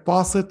that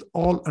passeth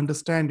all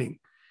understanding,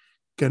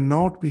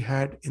 cannot be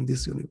had in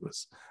this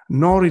universe,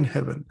 nor in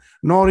heaven,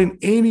 nor in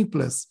any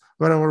place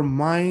where our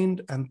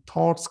mind and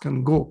thoughts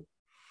can go,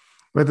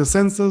 where the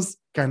senses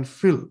can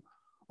fill,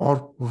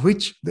 or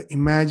which the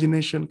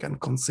imagination can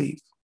conceive.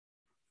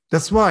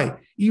 That's why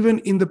even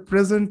in the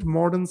present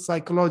modern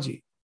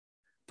psychology,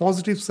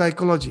 positive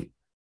psychology,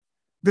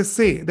 they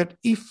say that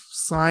if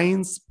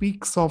science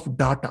speaks of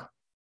data,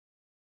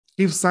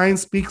 if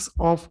science speaks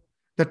of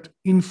that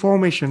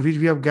information which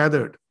we have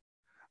gathered,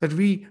 that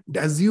we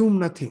assume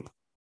nothing,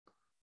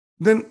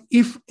 then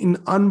if in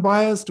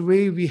unbiased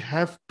way we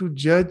have to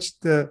judge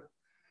the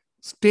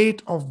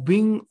state of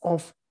being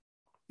of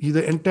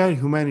the entire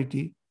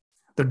humanity,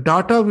 the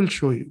data will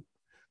show you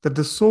that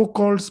the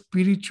so-called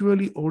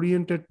spiritually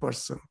oriented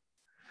person,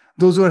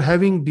 those who are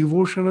having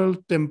devotional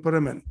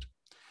temperament,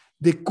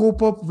 they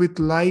cope up with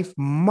life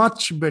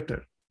much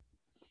better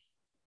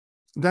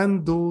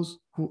than those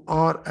who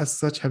are as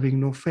such having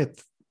no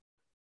faith.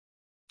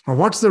 Now,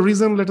 what's the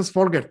reason? Let us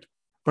forget.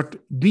 But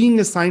being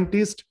a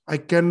scientist, I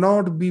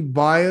cannot be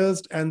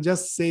biased and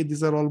just say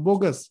these are all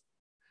bogus.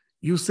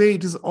 You say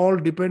it is all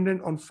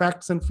dependent on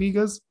facts and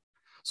figures.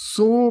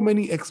 So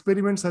many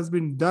experiments has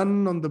been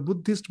done on the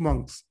Buddhist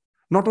monks.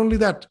 Not only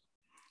that,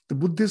 the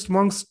Buddhist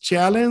monks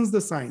challenge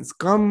the science.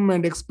 Come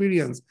and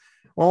experience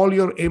all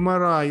your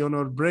MRI on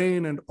your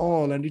brain and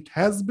all. And it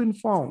has been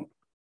found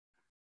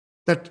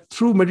that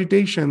through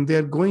meditation, they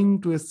are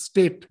going to a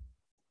state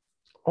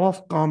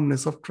of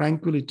calmness, of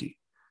tranquility,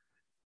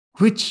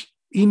 which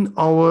in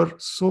our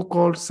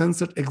so-called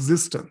sensate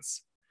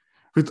existence,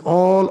 with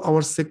all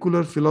our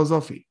secular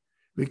philosophy,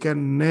 we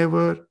can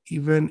never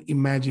even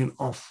imagine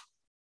of.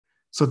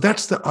 So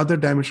that's the other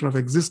dimension of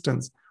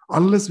existence.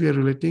 Unless we are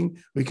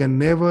relating, we can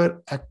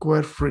never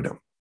acquire freedom.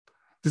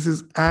 This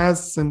is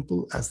as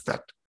simple as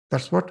that.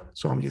 That's what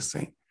Swamiji is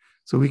saying.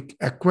 So we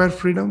acquire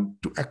freedom.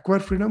 To acquire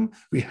freedom,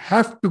 we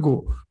have to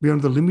go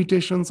beyond the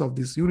limitations of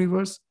this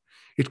universe.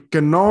 It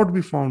cannot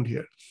be found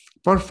here.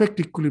 Perfect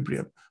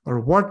equilibrium,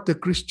 or what the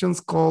Christians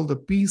call the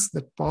peace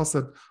that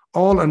passeth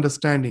all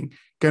understanding,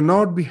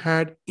 cannot be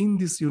had in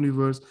this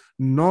universe,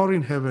 nor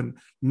in heaven,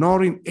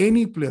 nor in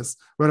any place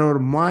where our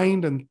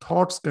mind and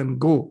thoughts can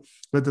go,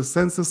 where the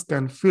senses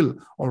can fill,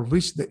 or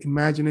which the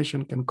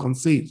imagination can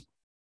conceive.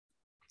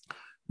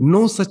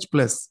 No such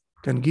place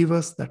can give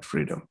us that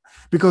freedom.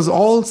 Because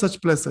all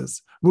such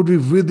places would be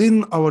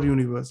within our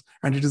universe,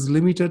 and it is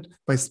limited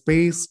by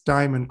space,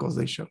 time, and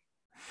causation.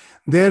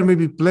 There may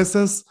be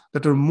places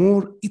that are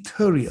more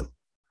ethereal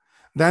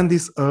than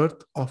this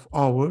earth of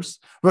ours,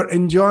 where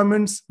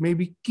enjoyments may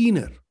be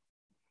keener.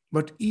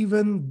 But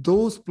even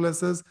those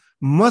places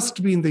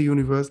must be in the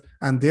universe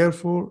and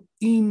therefore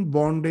in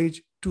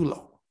bondage to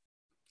love.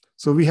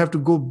 So we have to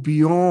go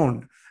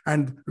beyond,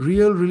 and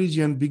real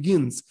religion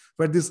begins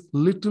where this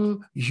little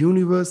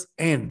universe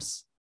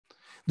ends.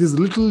 These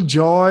little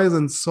joys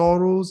and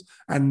sorrows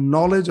and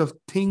knowledge of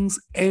things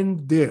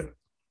end there,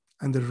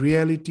 and the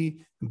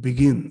reality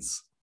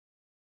begins.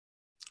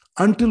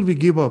 Until we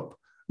give up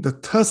the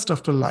thirst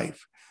after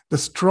life, the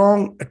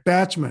strong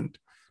attachment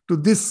to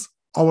this,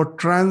 our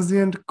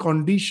transient,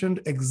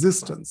 conditioned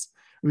existence,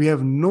 we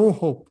have no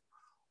hope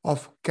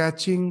of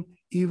catching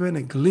even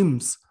a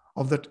glimpse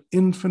of that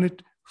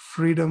infinite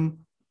freedom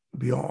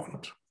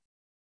beyond.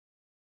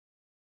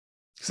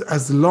 So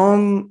as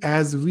long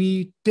as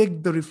we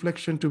take the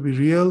reflection to be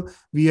real,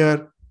 we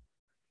are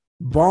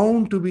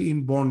bound to be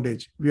in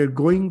bondage. We are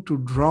going to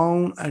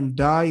drown and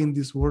die in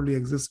this worldly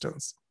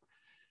existence.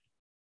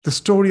 The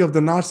story of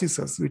the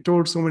Narcissus, we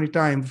told so many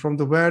times, from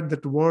the word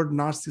that word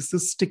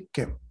narcissistic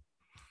came.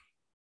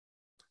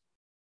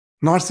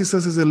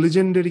 Narcissus is a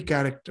legendary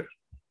character.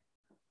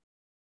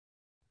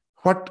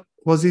 What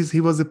was he? He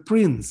was a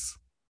prince.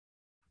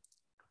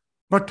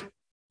 But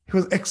he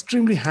was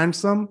extremely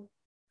handsome,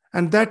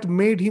 and that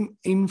made him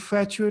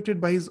infatuated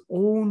by his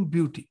own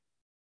beauty.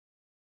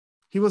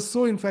 He was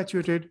so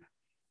infatuated.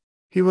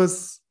 He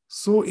was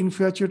so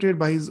infatuated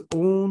by his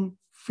own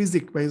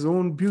physique, by his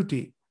own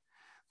beauty,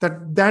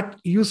 that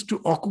used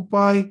to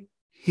occupy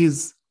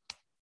his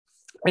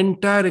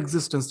entire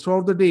existence.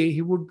 Throughout the day,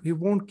 he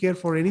won't care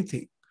for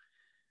anything.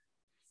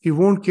 He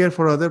won't care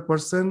for other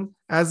person.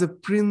 As a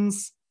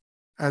prince,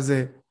 as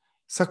a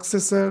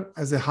successor,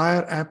 as a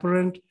higher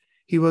apparent,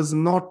 he was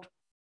not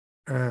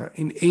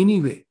in any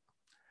way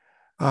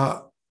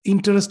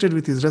interested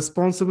with his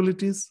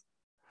responsibilities.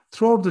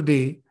 Throughout the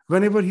day,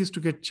 whenever he used to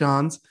get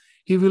chance,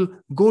 he will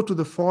go to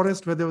the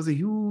forest where there was a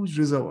huge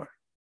reservoir,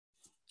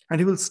 and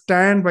he will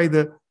stand by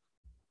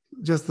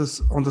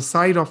on the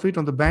side of it,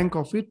 on the bank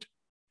of it,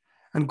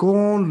 and go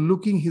on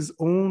looking his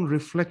own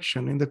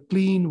reflection in the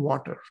clean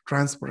water,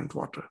 transparent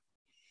water.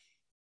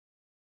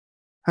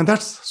 And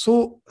that's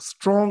so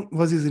strong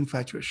was his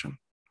infatuation.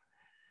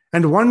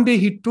 And one day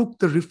he took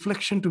the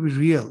reflection to be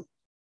real.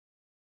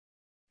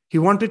 He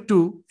wanted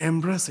to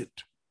embrace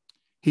it.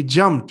 He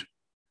jumped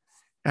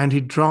and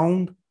he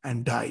drowned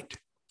and died.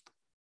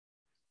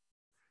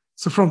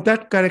 So from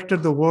that character,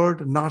 the word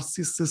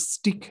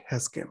narcissistic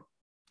has come.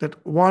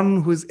 That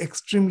one who is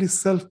extremely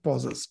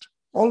self-possessed,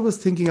 always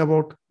thinking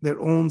about their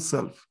own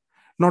self,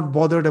 not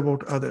bothered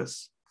about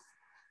others.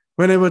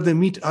 Whenever they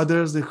meet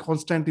others, they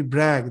constantly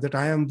brag that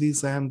I am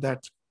this, I am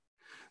that.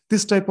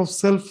 This type of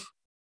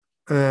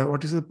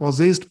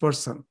possessed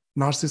person,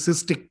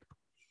 narcissistic,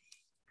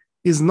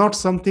 is not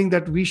something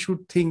that we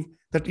should think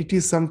that it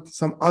is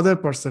some other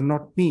person,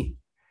 not me.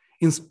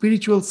 In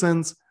spiritual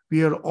sense,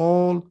 we are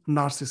all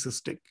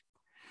narcissistic.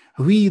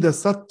 We, the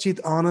Satchit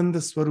Ananda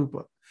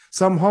Swarupa,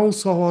 somehow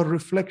saw our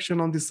reflection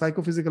on the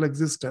psychophysical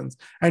existence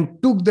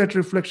and took that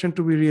reflection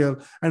to be real,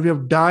 and we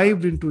have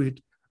dived into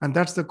it. And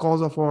that's the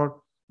cause of our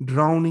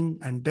drowning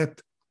and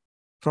death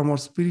from our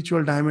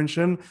spiritual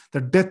dimension, the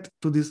death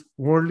to this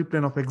worldly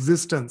plane of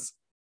existence.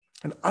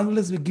 And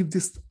unless we give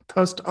this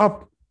thirst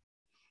up,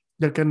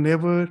 there can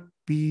never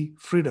be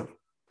freedom.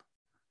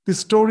 The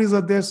stories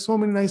are there, so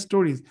many nice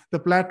stories. The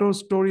Plato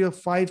story of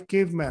 5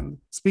 cavemen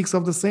speaks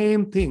of the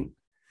same thing.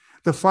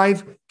 The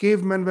 5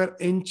 cavemen were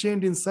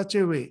enchained in such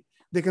a way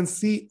they can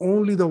see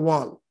only the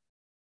wall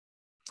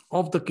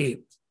of the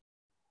cave.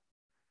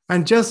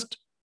 And just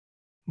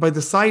by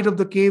the side of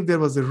the cave, there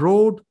was a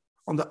road.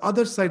 On the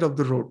other side of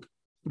the road,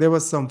 there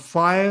was some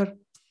fire.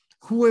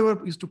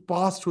 Whoever used to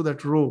pass through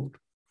that road,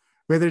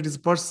 whether it is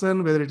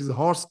person, whether it is a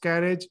horse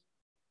carriage,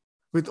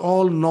 with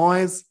all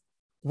noise,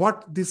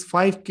 what these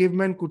 5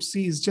 cavemen could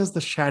see is just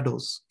the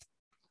shadows.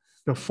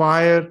 The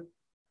fire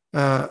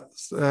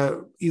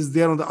is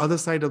there on the other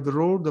side of the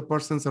road. The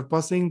persons are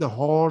passing, the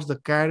horse, the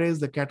carriage,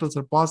 the cattle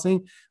are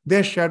passing.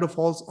 Their shadow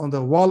falls on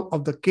the wall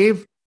of the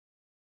cave.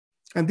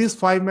 And these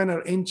 5 men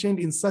are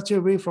enchained in such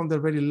a way from their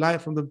very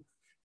life,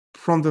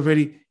 from the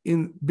very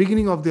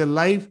beginning of their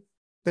life,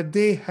 that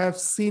they have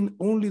seen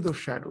only those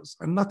shadows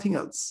and nothing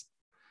else.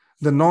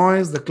 The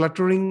noise, the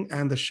cluttering,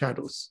 and the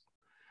shadows.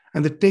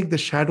 And they take the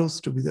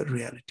shadows to be the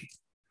reality,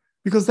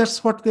 because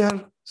that's what they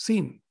are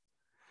seen.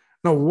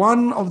 Now,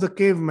 one of the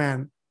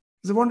cavemen,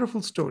 is a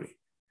wonderful story,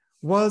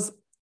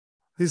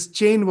 his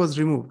chain was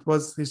removed,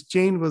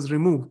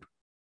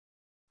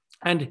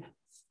 and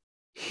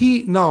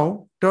he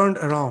now turned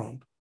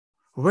around,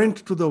 went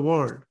to the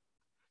world,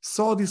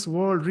 saw this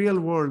world, real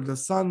world, the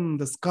sun,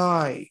 the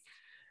sky,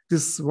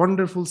 this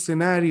wonderful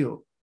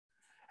scenario,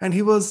 and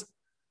he was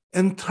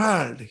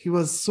enthralled. He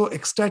was so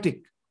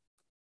ecstatic.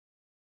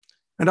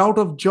 And out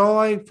of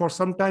joy, for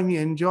some time he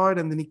enjoyed,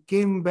 and then he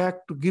came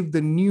back to give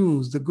the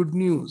news, the good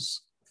news,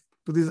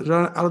 to these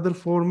other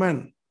four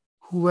men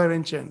who were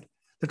ancient,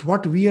 that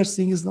what we are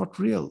seeing is not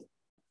real.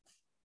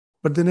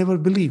 But they never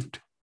believed.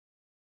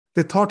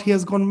 They thought he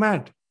has gone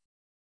mad,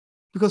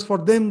 because for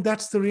them,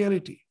 that's the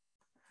reality.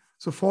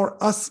 So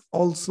for us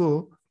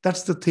also,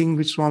 that's the thing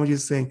which Swamiji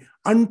is saying.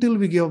 Until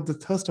we give up the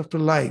thirst after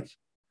life,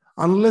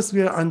 unless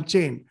we are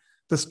unchained,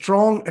 the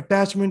strong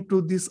attachment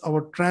to this,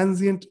 our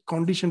transient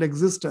conditioned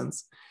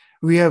existence,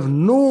 we have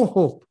no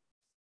hope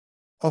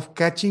of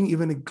catching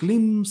even a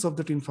glimpse of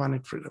that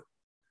infinite freedom.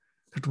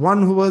 That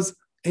one who was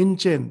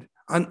enchained,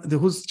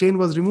 whose chain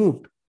was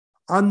removed,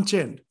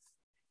 unchained,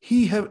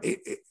 he have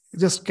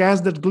just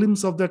cast that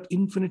glimpse of that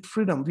infinite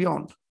freedom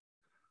beyond.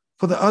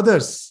 For the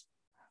others,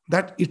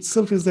 that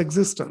itself is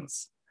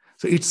existence.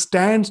 So it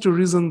stands to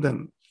reason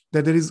then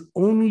that there is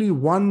only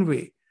one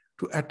way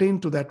to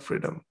attain to that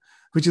freedom,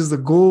 which is the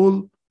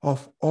goal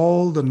of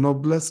all the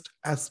noblest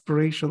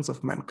aspirations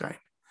of mankind.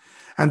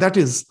 And that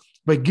is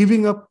by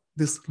giving up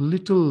this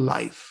little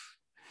life,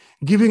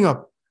 giving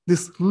up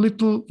this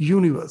little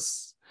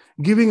universe,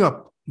 giving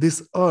up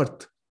this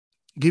earth,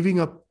 giving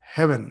up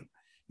heaven,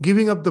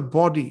 giving up the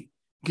body,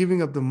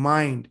 giving up the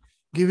mind,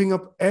 giving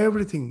up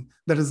everything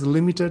that is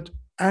limited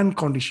and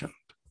conditioned.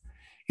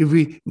 If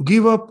we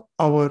give up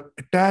our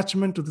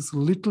attachment to this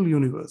little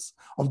universe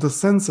of the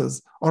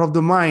senses or of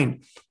the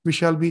mind, we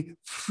shall be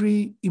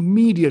free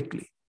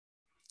immediately.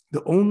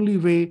 The only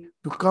way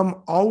to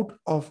come out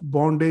of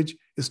bondage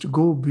is to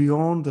go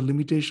beyond the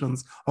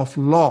limitations of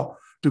law,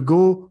 to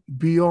go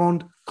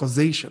beyond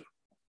causation.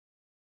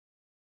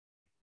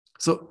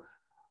 So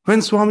when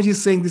Swamiji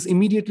is saying this,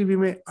 immediately we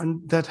may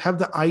that have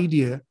the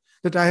idea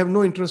that I have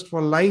no interest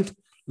for life,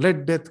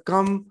 let death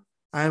come,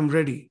 I am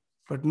ready.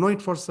 But know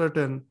it for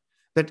certain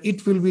that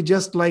it will be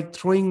just like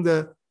throwing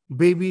the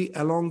baby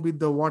along with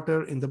the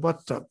water in the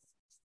bathtub.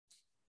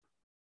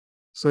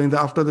 So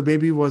after the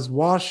baby was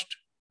washed,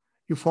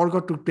 you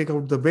forgot to take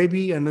out the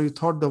baby and you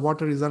thought the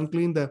water is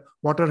unclean, the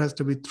water has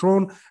to be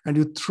thrown, and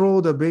you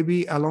throw the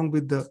baby along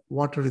with the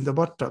water in the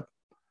bathtub.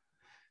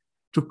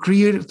 To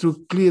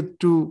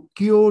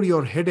cure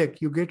your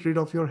headache, you get rid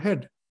of your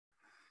head.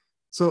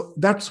 So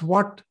that's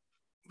what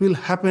will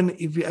happen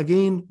if we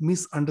again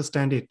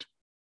misunderstand it.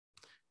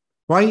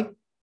 Why?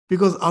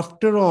 Because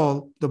after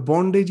all, the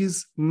bondage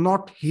is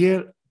not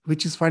here,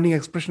 which is finding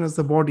expression as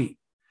the body.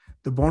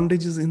 The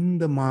bondage is in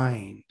the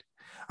mind.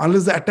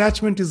 Unless the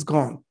attachment is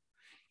gone,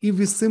 if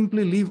we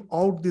simply leave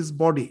out this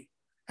body,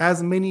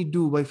 as many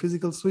do by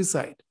physical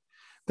suicide,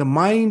 the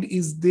mind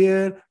is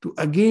there to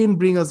again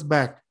bring us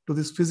back to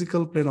this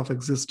physical plane of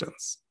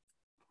existence.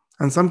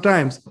 And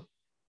sometimes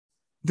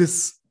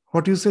this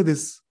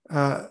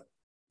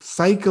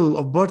cycle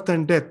of birth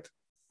and death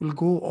will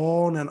go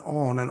on and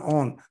on and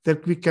on,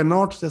 that we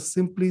cannot just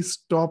simply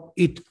stop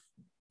it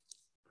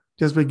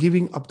just by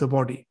giving up the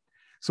body.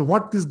 So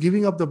what this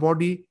giving up the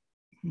body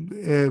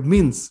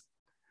means,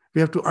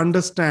 we have to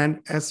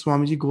understand as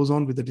Swamiji goes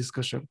on with the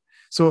discussion.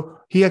 So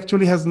he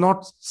actually has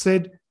not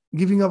said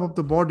giving up of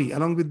the body.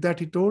 Along with that,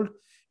 he told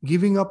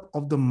giving up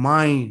of the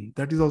mind.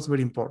 That is also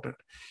very important.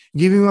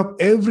 Giving up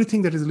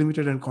everything that is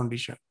limited and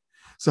conditioned.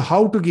 So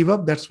how to give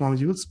up, that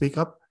Swamiji will speak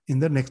up in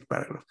the next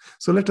paragraph.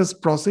 So let us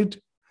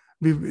proceed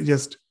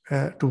just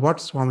to what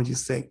Swamiji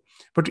is saying.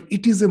 But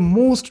it is a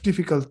most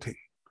difficult thing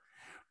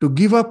to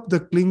give up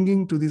the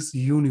clinging to this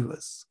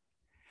universe.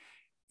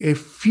 A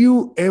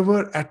few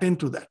ever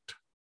attend to that.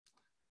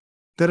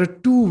 There are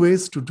two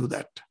ways to do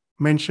that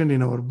mentioned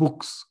in our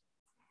books.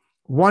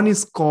 One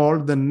is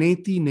called the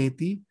neti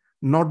neti,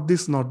 not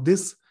this, not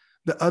this.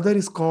 The other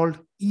is called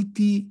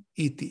iti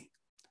iti,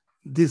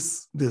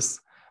 this.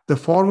 The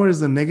former is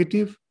the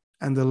negative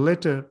and the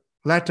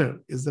latter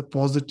is the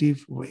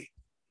positive way.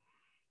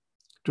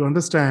 To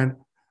understand,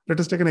 let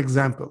us take an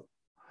example.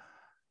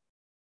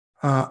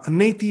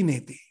 Neti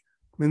neti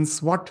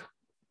means what?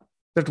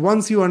 That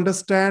once you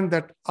understand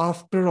that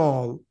after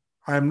all,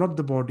 I am not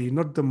the body,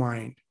 not the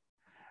mind,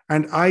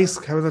 and I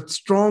have that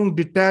strong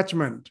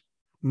detachment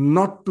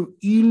not to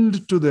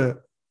yield to the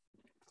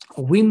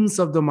winds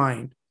of the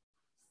mind,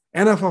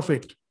 enough of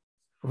it.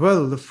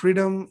 Well, the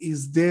freedom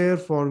is there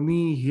for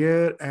me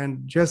here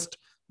and just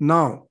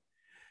now.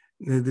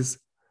 This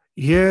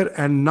here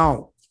and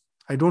now.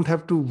 I don't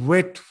have to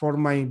wait for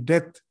my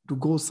death to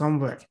go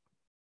somewhere.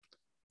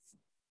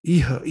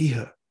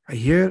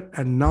 Here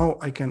and now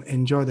I can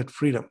enjoy that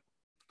freedom.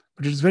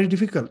 But it's very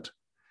difficult.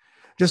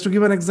 Just to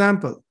give an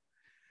example,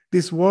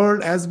 this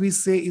world, as we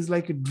say, is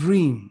like a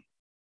dream.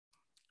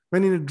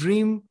 When in a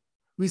dream,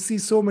 we see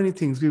so many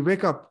things. We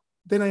wake up,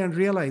 then I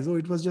realize, oh,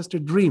 it was just a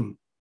dream.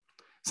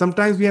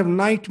 Sometimes we have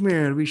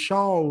nightmare, we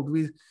shout,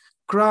 we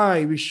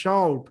cry, we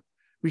shout,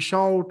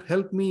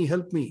 help me,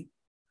 help me.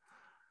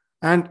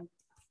 And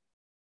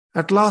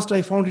at last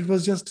I found it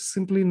was just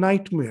simply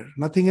nightmare,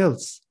 nothing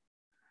else.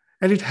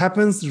 And it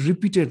happens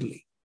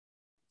repeatedly.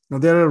 Now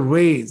there are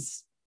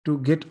ways to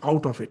get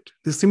out of it.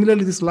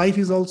 Similarly, this life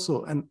is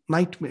also a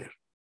nightmare.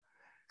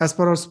 As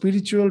per our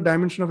spiritual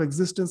dimension of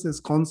existence is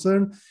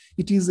concerned,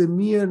 it is a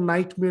mere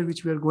nightmare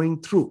which we are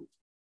going through.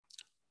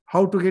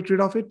 How to get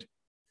rid of it?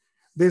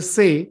 They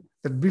say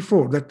that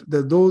before that,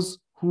 those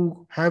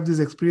who have this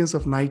experience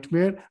of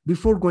nightmare,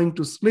 before going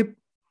to sleep,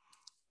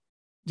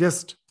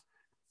 just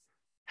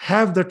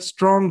have that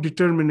strong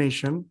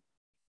determination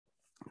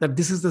that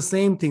this is the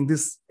same thing.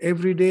 This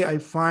every day I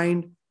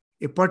find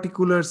a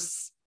particular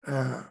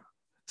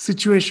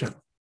situation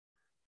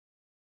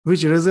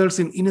which results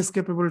in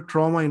inescapable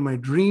trauma in my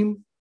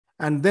dream.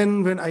 And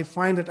then when I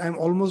find that I'm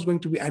almost going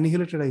to be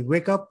annihilated, I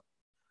wake up,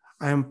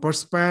 I am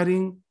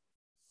perspiring,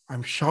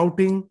 I'm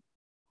shouting,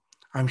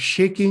 I'm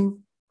shaking.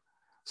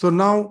 So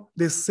now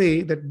they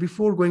say that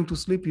before going to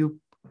sleep, you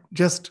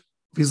just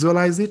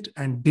visualize it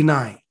and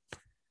deny.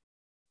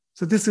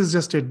 So this is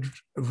just a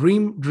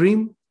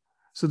dream.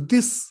 So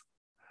this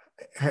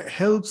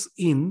helps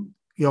in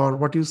your,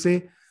 what you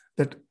say,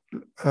 that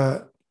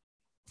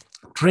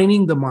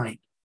training the mind.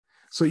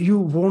 So you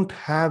won't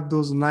have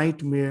those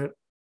nightmares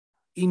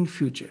in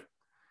future.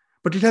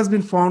 But it has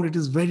been found it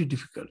is very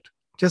difficult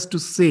just to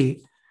say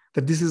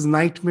that this is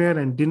nightmare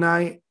and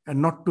deny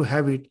and not to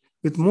have it.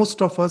 With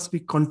most of us,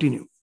 we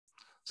continue.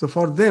 So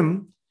for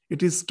them,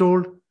 it is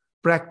told,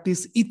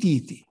 practice iti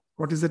iti.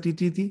 What is that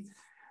iti iti?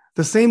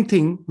 The same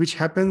thing which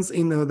happens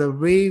in the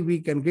way we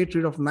can get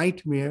rid of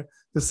nightmare,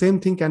 the same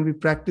thing can be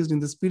practiced in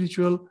the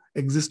spiritual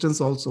existence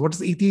also. What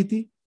is iti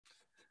iti?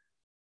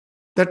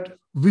 That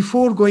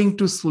before going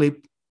to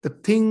sleep, the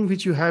thing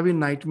which you have in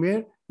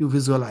nightmare, you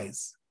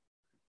visualize.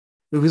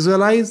 You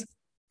visualize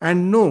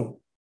and know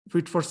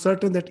for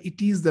certain that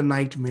it is the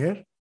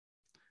nightmare.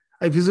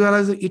 I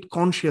visualize it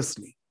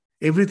consciously.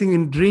 Everything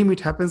in dream,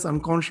 it happens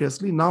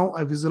unconsciously. Now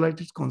I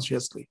visualize it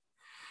consciously.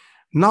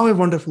 Now a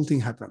wonderful thing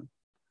happens.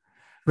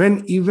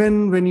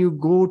 Even when you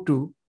go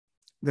to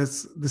the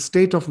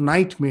state of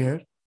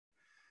nightmare,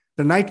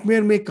 the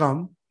nightmare may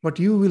come, but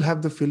you will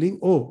have the feeling,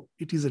 oh,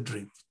 it is a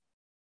dream.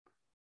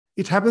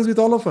 It happens with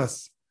all of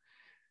us.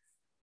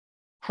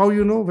 How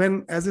you know?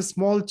 When as a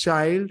small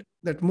child,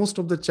 that most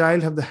of the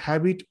child have the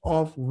habit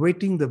of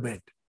wetting the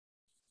bed.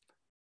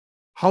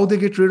 How they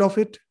get rid of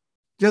it?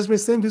 Just by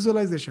same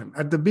visualization.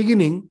 At the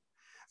beginning,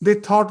 they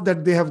thought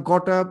that they have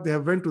got up, they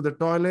have went to the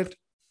toilet,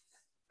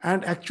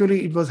 and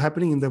actually it was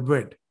happening in the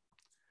bed.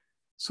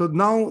 So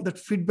now that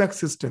feedback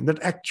system,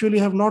 that actually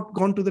have not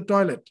gone to the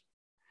toilet.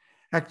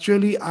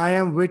 Actually, I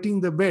am wetting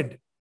the bed.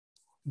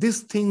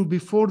 This thing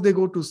before they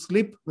go to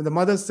sleep, when the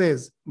mother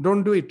says,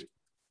 don't do it.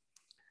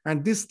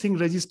 And this thing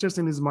registers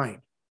in his mind.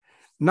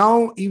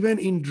 Now, even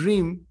in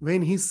dream,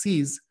 when he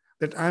sees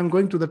that I am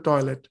going to the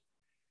toilet,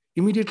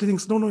 immediately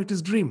thinks, no, it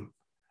is dream.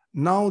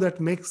 Now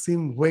that makes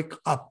him wake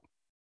up.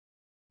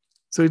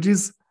 So it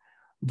is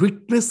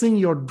witnessing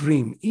your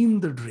dream in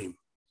the dream.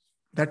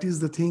 That is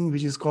the thing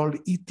which is called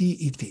iti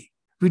iti.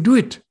 We do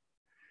it.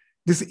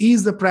 This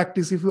is the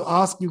practice. If you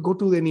ask, you go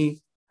to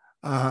any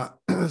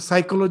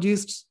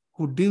psychologists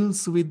who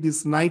deals with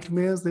these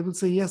nightmares, they will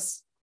say,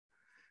 yes,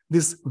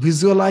 this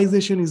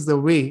visualization is the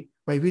way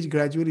by which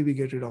gradually we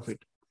get rid of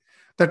it.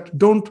 That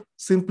don't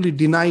simply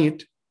deny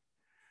it.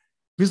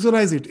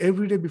 Visualize it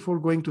every day before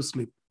going to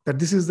sleep. That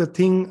this is the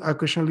thing,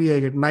 occasionally I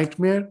get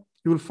nightmare.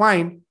 You will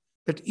find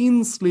that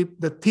in sleep,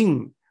 the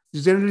thing,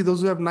 generally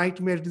those who have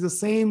nightmare, it is the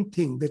same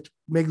thing that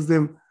makes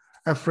them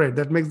afraid,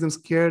 that makes them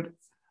scared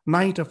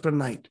night after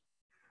night.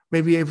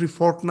 Maybe every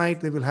fortnight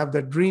they will have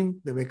that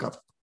dream, they wake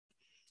up.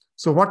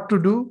 So what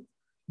to do?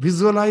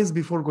 Visualize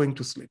before going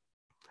to sleep.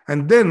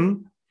 And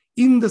then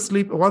in the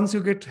sleep, once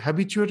you get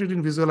habituated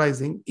in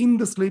visualizing, in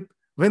the sleep,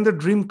 when the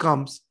dream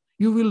comes,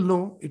 you will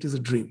know it is a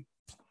dream.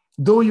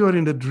 Though you are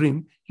in the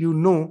dream, you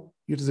know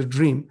it is a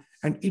dream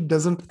and it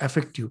doesn't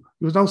affect you.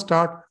 You now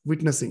start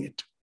witnessing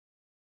it.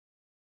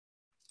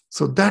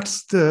 So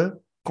that's the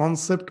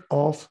concept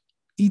of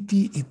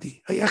iti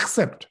iti. I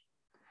accept,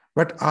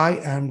 but I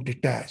am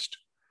detached.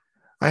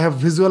 I have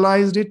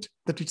visualized it,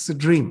 that it's a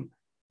dream.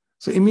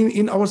 So I mean,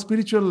 in our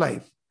spiritual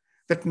life,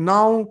 that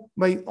now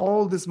my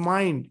all this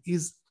mind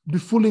is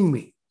befooling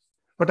me,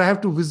 but I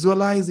have to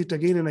visualize it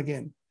again and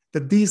again,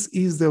 that this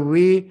is the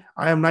way.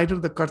 I am neither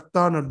the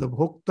karta nor the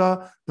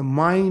bhokta. The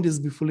mind is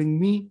befooling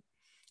me.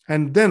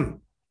 And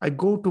then I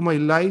go to my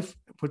life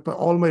with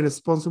all my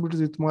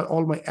responsibilities, with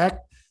all my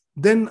act.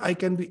 Then I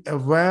can be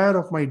aware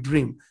of my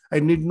dream. I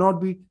need not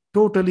be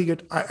totally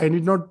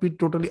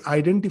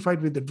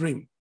identified with the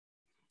dream.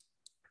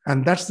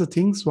 And that's the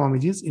thing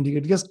Swamiji is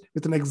indicating. Just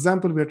with an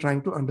example, we are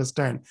trying to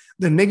understand.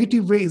 The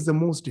negative way is the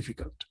most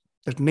difficult.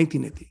 That neti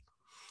neti.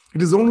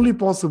 It is only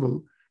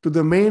possible to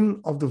the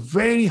men of the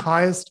very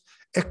highest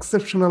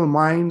exceptional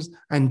minds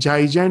and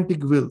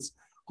gigantic wills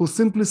who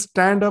simply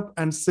stand up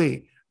and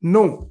say,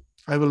 no,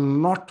 I will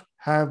not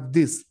have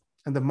this.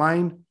 And the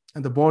mind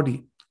and the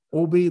body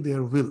obey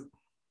their will.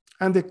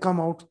 And they come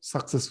out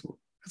successful.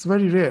 It's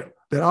very rare.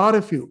 There are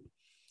a few,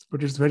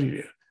 but it's very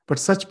rare. But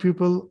such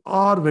people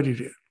are very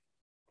rare.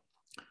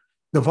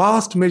 The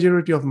vast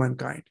majority of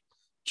mankind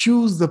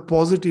choose the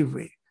positive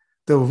way,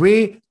 the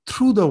way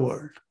through the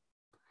world.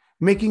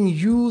 making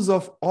use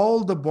of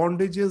all the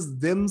bondages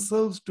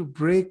themselves to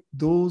break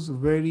those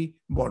very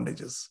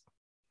bondages.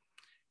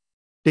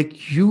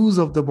 Take use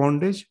of the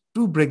bondage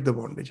to break the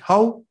bondage.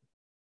 How?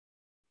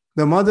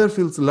 The mother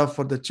feels love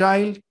for the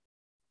child.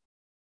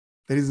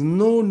 There is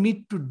no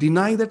need to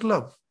deny that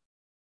love.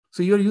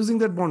 So you're using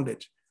that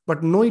bondage.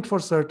 But know it for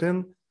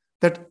certain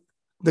that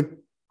the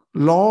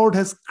Lord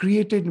has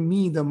created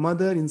me, the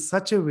mother, in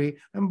such a way,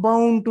 I'm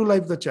bound to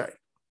love the child.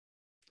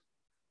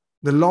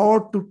 The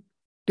Lord, to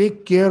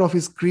take care of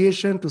his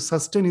creation, to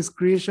sustain his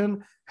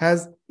creation,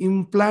 has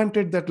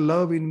implanted that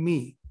love in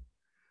me.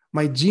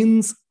 My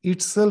genes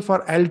itself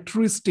are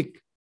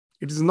altruistic.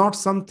 It is not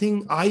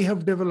something I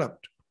have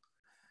developed.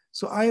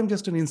 So I am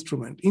just an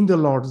instrument in the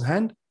Lord's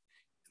hand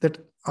that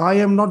I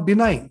am not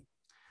denying.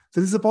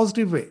 So this is a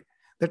positive way,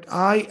 that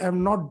I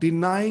am not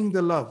denying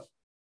the love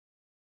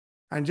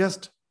and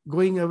just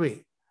going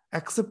away.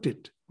 Accept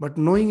it, but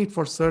knowing it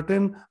for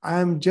certain, I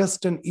am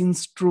just an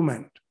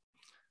instrument.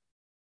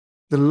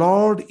 The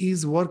Lord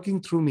is working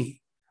through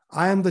me.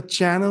 I am the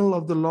channel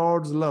of the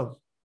Lord's love.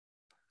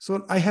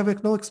 So I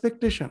have no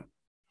expectation.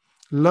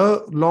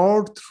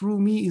 Lord through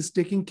me is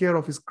taking care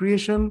of his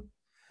creation,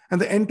 and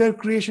the entire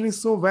creation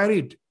is so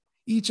varied.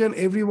 Each and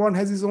every one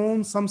has his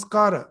own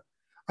samskara.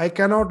 I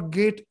cannot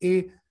get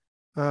an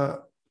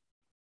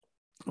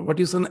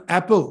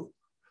apple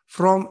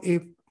from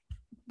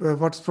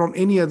from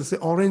any other, say,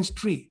 orange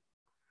tree.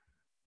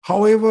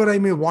 However I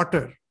may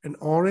water, an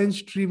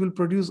orange tree will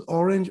produce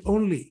orange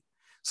only.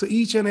 So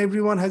each and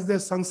everyone has their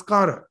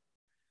sanskara.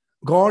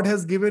 God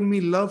has given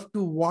me love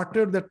to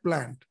water that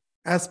plant.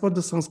 As per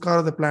the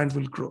sanskara, the plant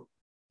will grow.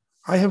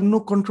 I have no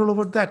control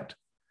over that.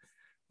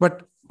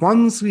 But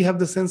once we have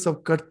the sense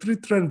of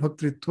kartritra and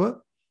bhaktritva,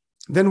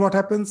 then what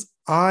happens?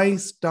 I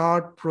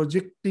start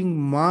projecting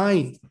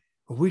my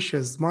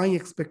wishes, my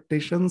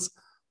expectations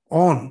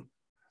on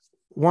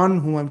one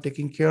whom I'm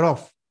taking care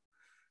of.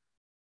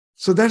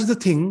 So that's the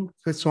thing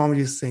that Swamiji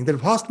is saying. The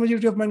vast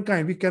majority of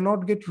mankind, we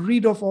cannot get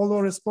rid of all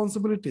our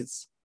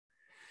responsibilities.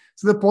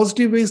 So the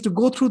positive way is to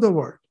go through the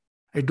world.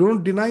 I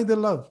don't deny the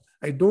love.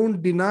 I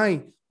don't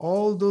deny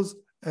all those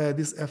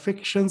these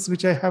affections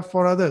which I have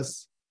for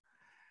others.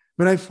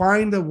 When I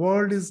find the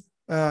world is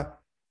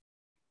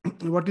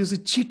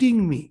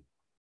cheating me,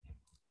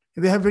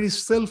 they have very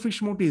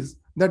selfish motives.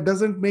 That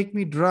doesn't make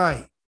me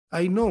dry.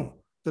 I know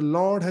the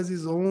Lord has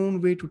his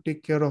own way to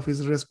take care of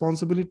his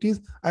responsibilities.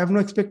 I have no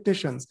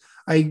expectations.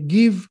 I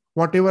give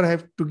whatever I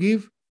have to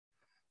give,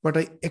 but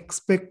I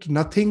expect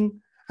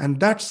nothing. And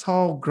that's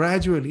how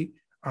gradually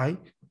I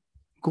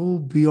go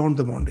beyond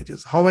the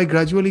bondages. How I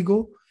gradually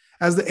go?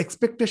 As the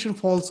expectation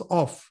falls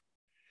off,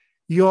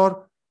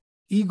 your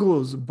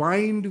egos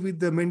bind with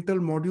the mental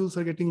modules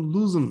are getting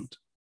loosened.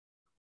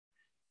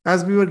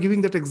 As we were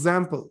giving that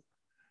example,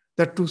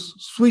 that to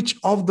switch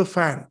off the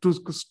fan, to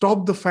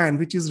stop the fan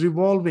which is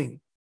revolving,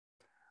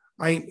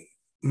 I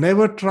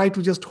never try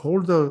to just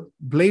hold the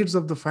blades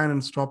of the fan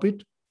and stop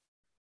it.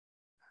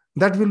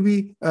 That will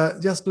be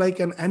just like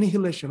an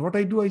annihilation. What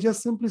I do, I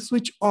just simply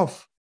switch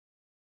off.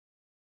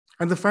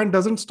 And the fan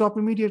doesn't stop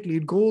immediately.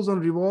 It goes on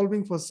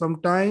revolving for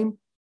some time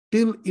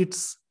till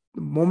its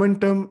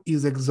momentum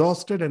is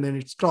exhausted and then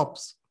it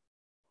stops.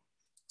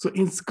 So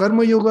in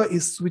Karma Yoga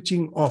is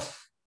switching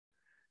off.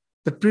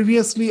 That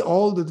previously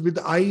with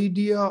the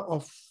idea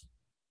of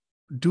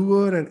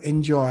doer and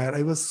enjoyer,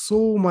 I was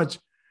so much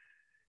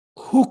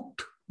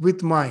hooked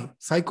with my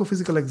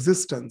psychophysical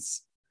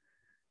existence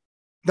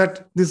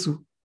that this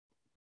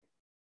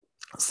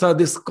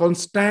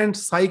constant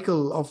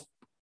cycle of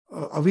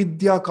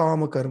avidya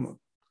kama karma,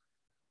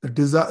 the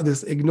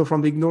desire,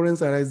 from the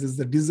ignorance arises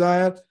the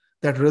desire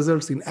that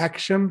results in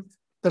action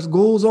that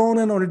goes on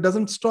and on. It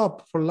doesn't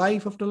stop for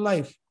life after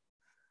life.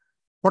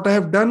 What I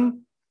have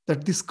done,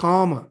 that this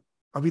karma,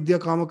 avidya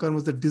kama karma,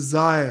 is the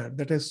desire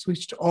that has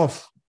switched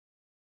off.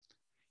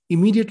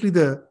 Immediately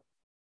the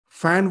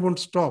fan won't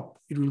stop.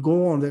 It will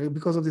go on.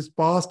 Because of this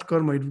past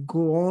karma, it will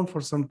go on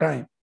for some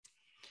time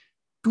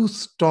to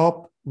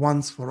stop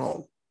once for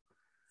all.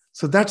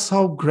 So that's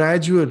how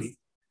gradually,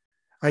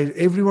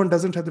 everyone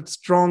doesn't have that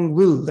strong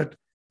will, that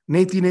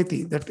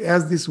neti, that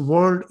as this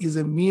world is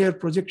a mere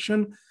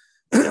projection,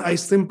 I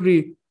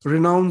simply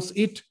renounce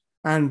it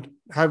and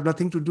have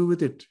nothing to do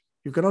with it.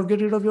 You cannot get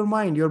rid of your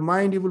mind. Your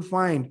mind, you will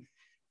find,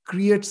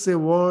 creates a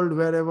world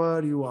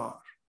wherever you are.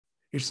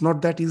 It's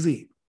not that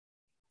easy.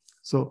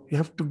 So you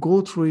have to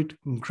go through it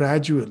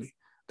gradually.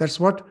 That's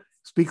what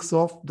speaks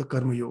of the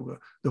Karma Yoga.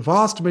 The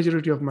vast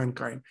majority of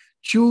mankind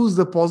choose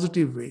the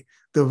positive way,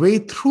 the way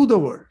through the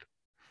world,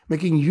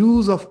 making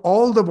use of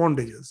all the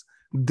bondages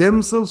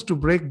themselves to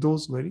break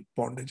those very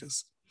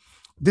bondages.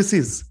 This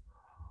is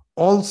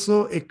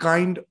also a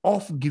kind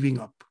of giving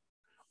up.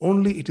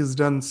 Only it is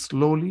done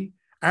slowly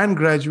and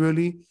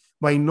gradually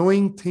by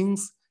knowing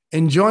things,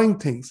 enjoying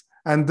things,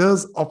 and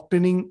thus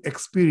obtaining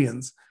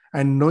experience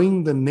and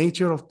knowing the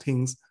nature of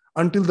things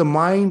until the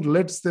mind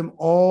lets them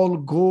all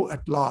go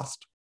at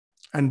last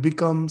and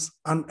becomes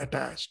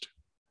unattached.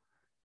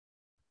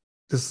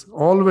 This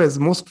always,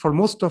 for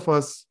most of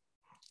us,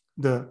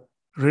 the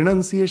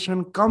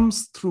renunciation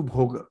comes through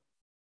bhoga.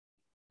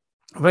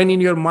 When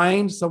in your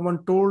mind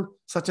someone told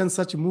such and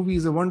such movie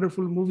is a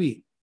wonderful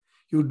movie,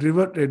 you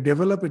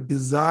develop a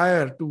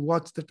desire to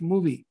watch that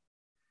movie.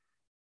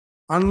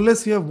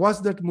 Unless you have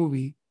watched that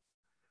movie,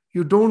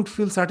 you don't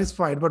feel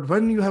satisfied. But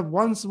when you have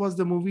once watched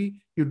the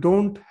movie, you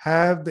don't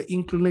have the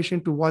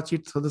inclination to watch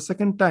it for the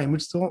second time.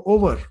 It's so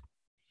over.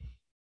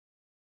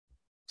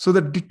 So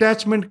the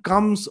detachment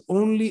comes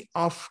only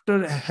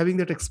after having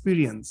that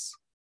experience.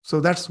 So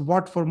that's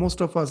what for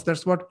most of us,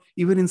 that's what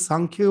even in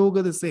Sankhya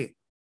Yoga they say,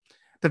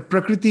 that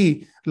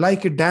Prakriti,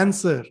 like a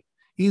dancer,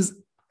 is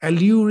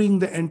alluring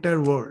the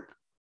entire world.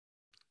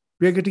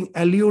 We are getting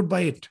allured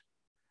by it.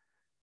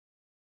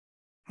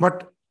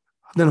 But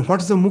then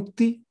what is the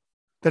mukti?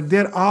 That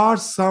there are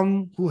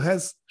some who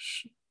has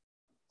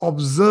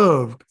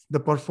observed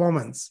the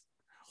performance.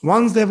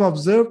 Once they have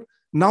observed,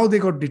 now they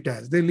got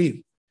detached, they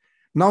leave.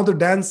 Now the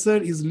dancer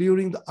is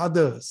luring the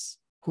others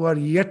who are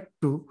yet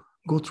to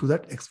go through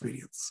that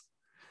experience.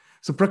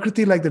 So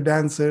Prakriti, like the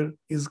dancer,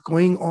 is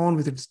going on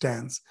with its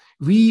dance.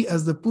 We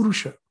as the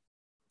Purusha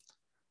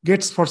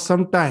gets for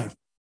some time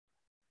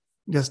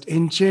just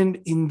enchained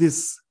in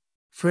this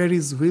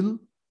Ferris wheel,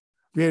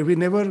 where we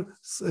never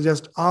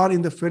just are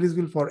in the Ferris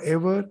wheel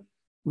forever.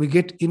 We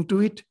get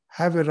into it,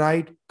 have a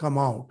ride, come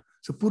out.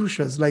 So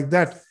Purushas like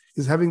that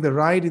is having the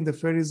ride in the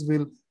Ferris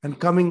wheel and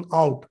coming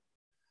out.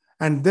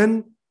 And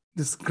then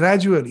this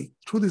gradually,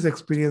 through these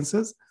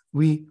experiences,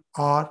 we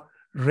are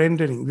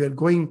rendering, we are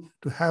going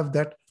to have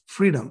that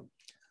freedom.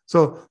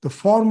 So the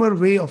former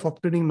way of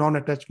obtaining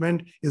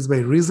non-attachment is by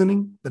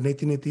reasoning. The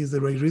neti neti is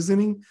the way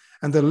reasoning.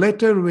 And the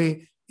latter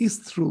way is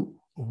through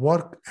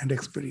work and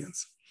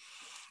experience.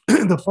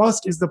 The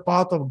first is the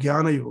path of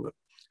Jnana Yoga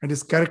and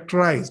is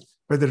characterized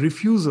by the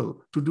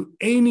refusal to do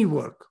any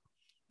work.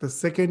 The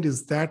second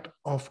is that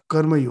of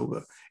Karma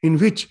Yoga, in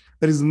which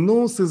there is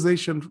no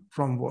cessation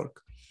from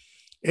work.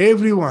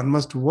 Everyone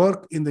must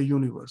work in the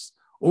universe.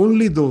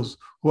 Only those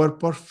who are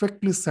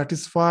perfectly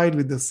satisfied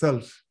with the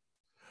self,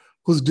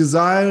 whose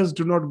desires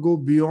do not go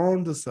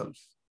beyond the self,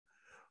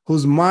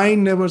 whose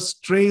mind never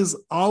strays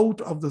out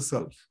of the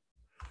self,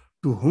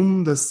 to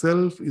whom the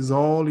self is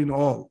all in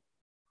all.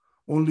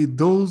 Only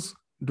those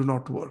do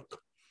not work.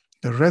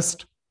 The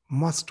rest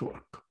must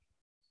work.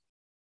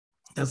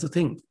 That's the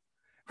thing.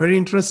 Very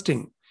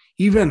interesting.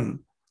 Even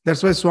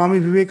that's why Swami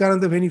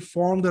Vivekananda, when he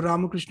formed the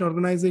Ramakrishna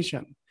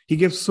organization, he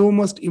gave so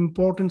much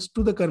importance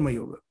to the Karma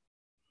Yoga.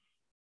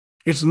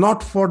 It's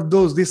not for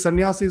those, this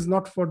sannyasi is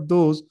not for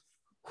those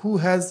who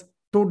has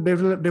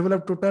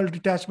developed total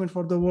detachment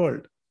for the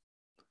world.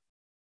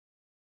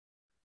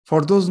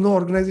 For those, no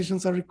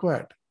organizations are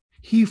required.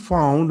 He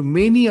found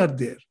many are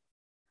there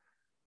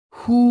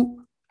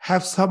who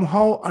have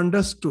somehow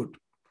understood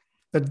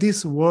that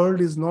this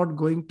world is not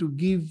going to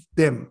give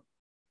them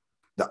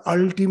the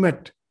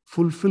ultimate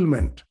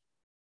fulfillment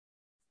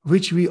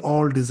which we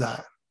all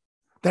desire.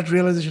 That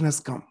realization has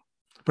come.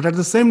 But at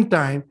the same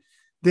time,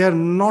 they are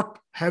not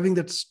having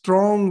that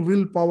strong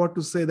willpower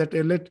to say that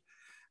let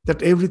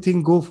that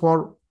everything go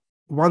for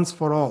once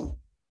for all.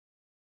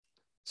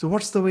 So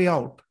what's the way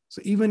out?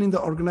 So even in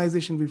the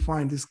organization, we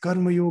find this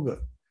Karma Yoga.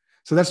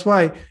 So that's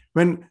why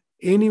when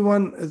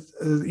anyone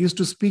used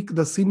to speak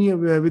the senior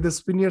with the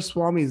senior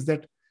Swamis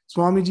that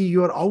Swamiji,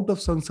 you are out of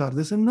samsara.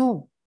 They say,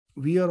 no,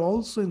 we are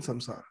also in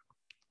samsara.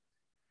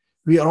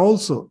 We are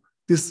also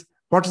this.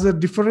 What is the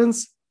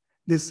difference?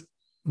 This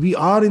we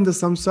are in the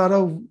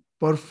samsara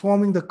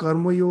performing the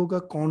Karma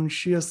Yoga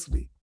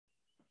consciously.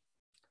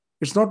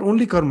 It's not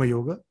only Karma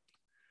Yoga.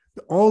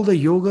 All the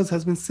yogas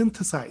has been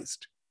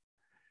synthesized.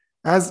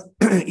 As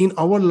in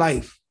our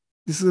life,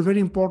 this is a very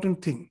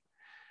important thing.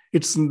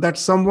 It's that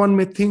someone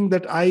may think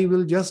that I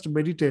will just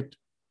meditate.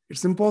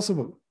 It's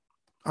impossible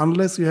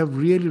unless you have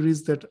really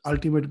reached that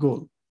ultimate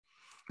goal.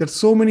 That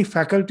so many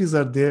faculties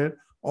are there,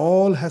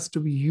 all has to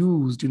be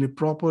used in a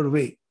proper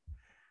way.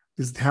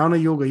 This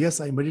dhyana yoga, yes,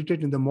 I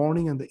meditate in the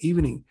morning and the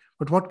evening,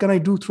 but what can I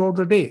do throughout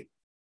the day?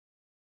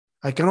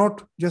 I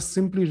cannot just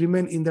simply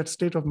remain in that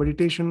state of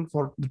meditation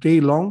for the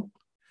day long.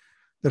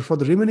 Therefore,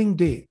 the remaining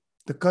day,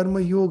 the karma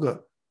yoga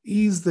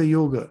is the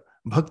yoga,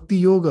 bhakti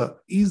yoga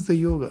is the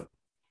yoga.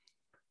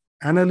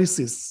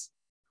 Analysis,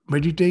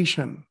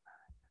 meditation,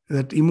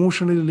 that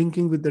emotionally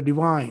linking with the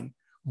divine,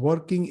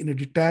 working in a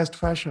detached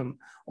fashion,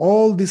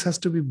 all this has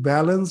to be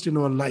balanced in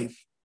our life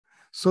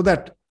so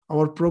that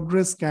our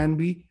progress can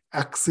be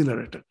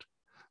accelerated.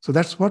 So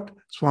that's what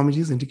Swamiji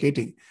is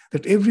indicating,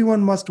 that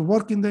everyone must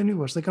work in the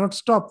universe. They cannot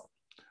stop.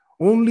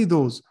 Only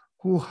those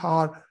who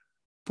are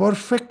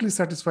perfectly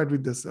satisfied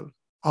with themselves,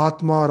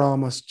 Atma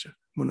Ramascha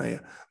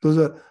Munaya, those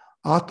are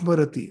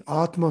Atmarati,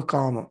 Atma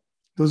Kama,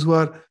 those who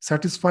are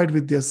satisfied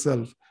with their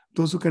self,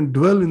 those who can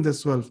dwell in their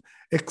self,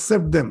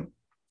 accept them,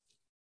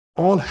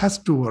 all has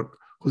to work,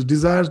 whose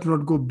desires do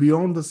not go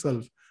beyond the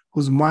self,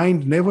 whose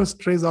mind never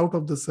strays out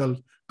of the self,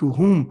 to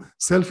whom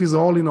self is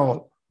all in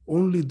all.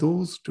 Only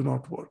those do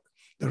not work.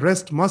 The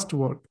rest must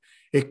work.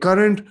 A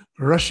current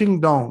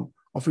rushing down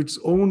of its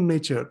own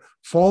nature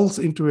falls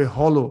into a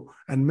hollow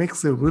and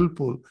makes a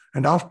whirlpool.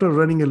 And after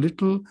running a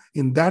little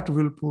in that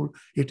whirlpool,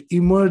 it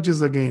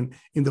emerges again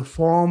in the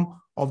form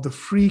of the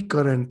free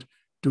current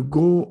to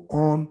go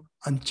on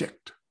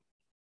unchecked.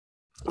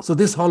 So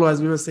this hollow,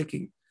 as we were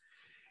saying,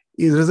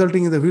 is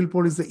resulting in the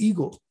whirlpool is the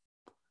ego.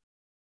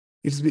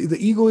 The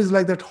ego is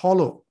like that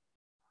hollow,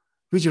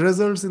 which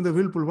results in the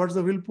whirlpool. What's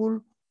the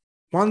whirlpool?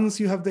 Once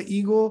you have the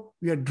ego,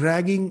 we are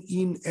dragging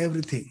in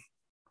everything.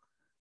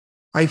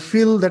 I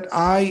feel that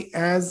I,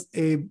 as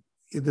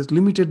this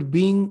limited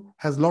being,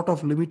 has a lot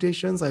of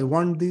limitations. I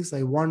want this,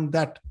 I want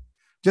that.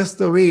 Just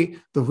the way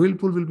the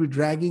whirlpool will be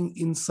dragging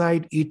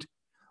inside it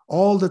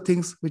all the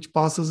things which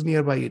passes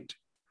nearby it.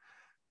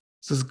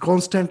 So it's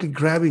constantly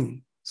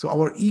grabbing. So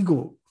our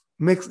ego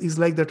is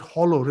like that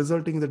hollow,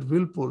 resulting in that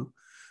whirlpool.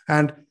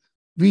 And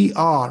we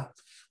are,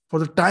 for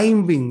the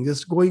time being,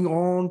 just going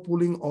on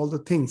pulling all the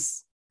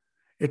things.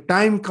 A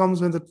time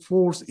comes when that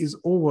force is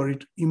over.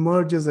 It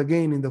emerges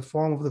again in the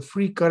form of the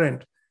free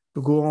current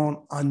to go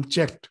on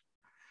unchecked.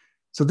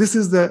 So this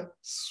is the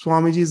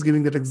Swamiji is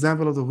giving that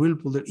example of the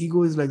whirlpool. The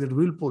ego is like that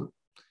whirlpool.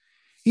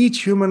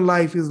 Each human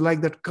life is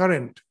like that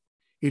current.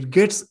 It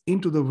gets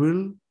into the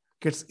will,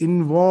 gets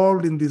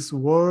involved in this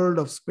world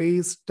of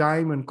space,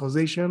 time, and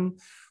causation,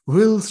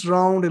 whirls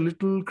round a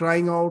little,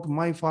 crying out,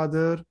 my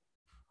father,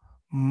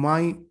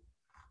 my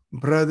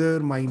brother,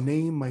 my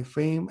name, my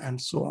fame, and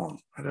so on.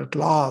 And at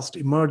last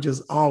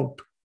emerges out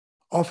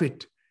of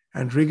it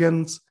and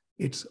regains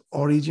its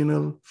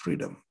original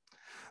freedom.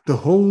 The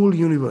whole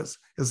universe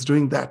is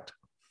doing that,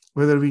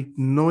 whether we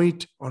know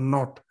it or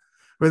not,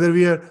 whether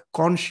we are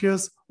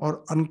conscious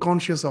or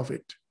unconscious of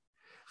it.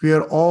 We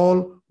are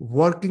all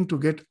working to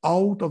get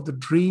out of the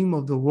dream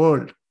of the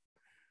world.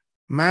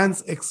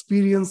 Man's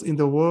experience in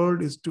the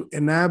world is to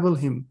enable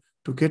him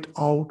to get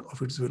out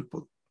of its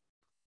whirlpool.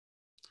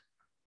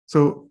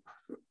 So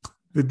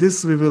with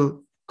this, we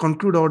will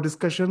conclude our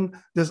discussion.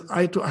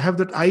 I have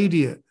that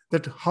idea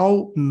that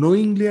how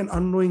knowingly and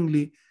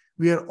unknowingly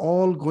we are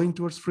all going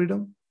towards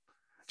freedom.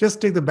 Just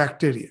take the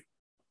bacteria.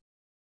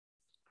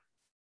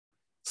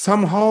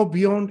 Somehow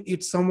beyond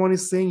it, someone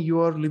is saying you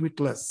are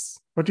limitless,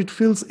 but it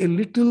feels a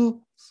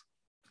little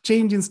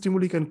change in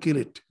stimuli can kill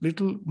it.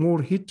 Little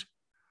more heat,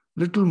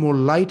 little more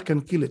light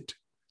can kill it.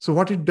 So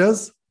what it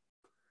does,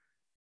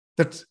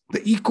 that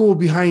the echo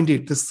behind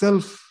it, the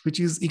self which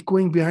is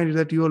echoing behind it,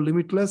 that you are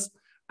limitless,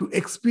 to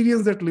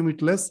experience that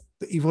limitless,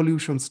 the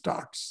evolution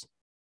starts.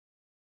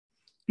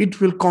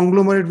 It will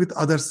conglomerate with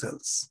other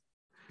cells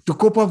to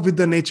cope up with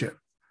the nature.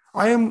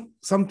 I am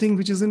something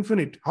which is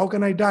infinite. How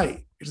can I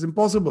die? It's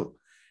impossible.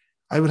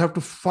 I will have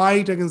to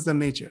fight against the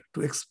nature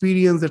to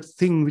experience that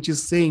thing which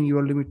is saying you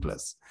are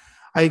limitless.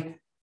 A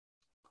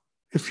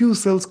few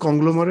cells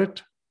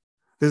conglomerate.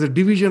 There's a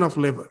division of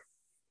labor.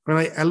 When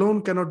I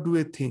alone cannot do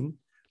a thing,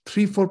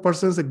 3-4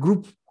 persons, a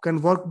group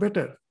can work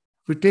better.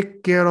 We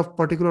take care of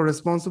particular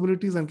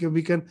responsibilities and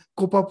we can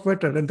cope up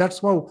better. And that's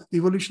how the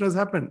evolution has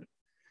happened.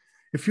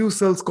 A few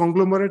cells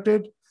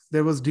conglomerated,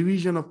 there was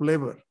division of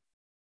labor.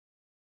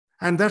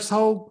 And that's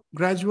how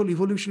gradual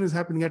evolution is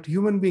happening. At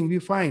human being, we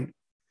find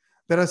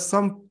there are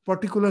some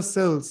particular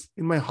cells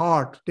in my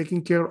heart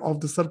taking care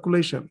of the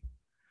circulation.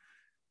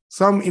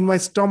 Some in my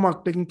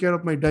stomach taking care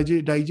of my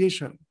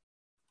digestion.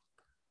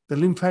 The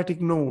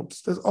lymphatic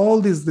nodes, there's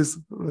all this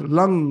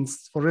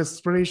lungs for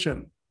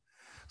respiration.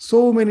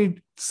 So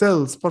many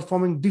cells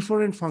performing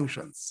different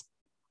functions.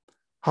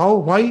 How?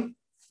 Why?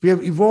 We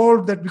have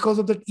evolved that because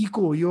of that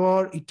echo, you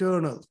are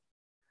eternal,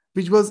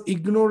 which was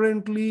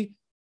ignorantly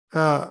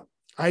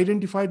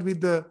identified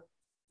with the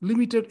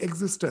limited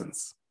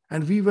existence,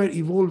 and we were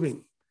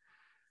evolving.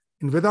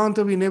 In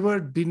Vedanta, we never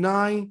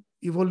deny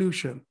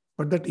evolution,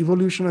 but that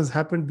evolution has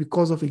happened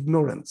because of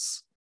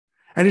ignorance.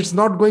 And it's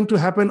not going to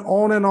happen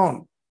on and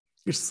on.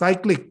 It's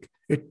cyclic.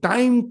 A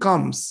time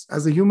comes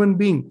as a human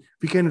being,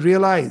 we can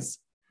realize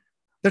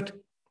that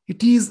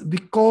it is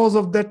because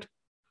of that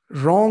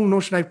wrong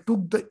notion. I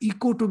took the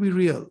ego to be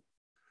real.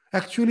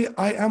 Actually,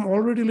 I am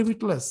already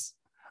limitless.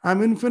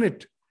 I'm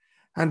infinite.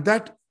 And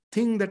that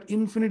thing, that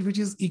infinite, which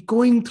is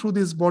echoing through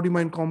this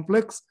body-mind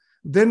complex,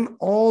 then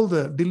all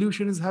the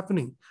delusion is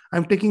happening.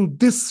 I'm taking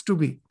this to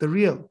be the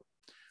real.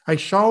 I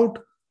shout,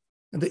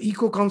 and the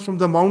echo comes from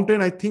the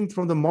mountain. I think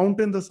from the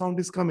mountain, the sound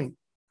is coming.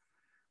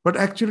 But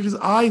actually, it is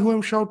I who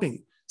am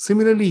shouting.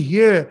 Similarly,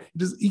 here,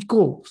 it is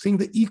echo, seeing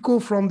the echo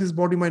from this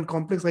body-mind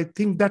complex. I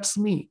think that's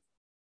me.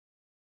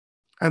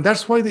 And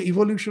that's why the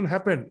evolution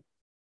happened.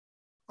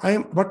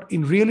 But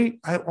in really,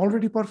 I am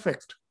already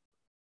perfect.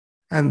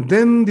 And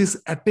then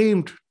this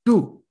attempt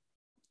to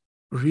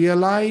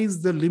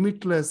realize the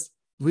limitless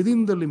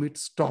within the limit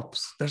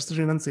stops. That's the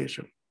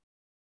renunciation.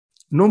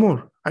 No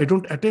more. I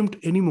don't attempt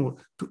anymore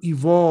to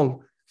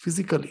evolve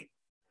physically.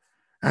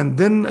 And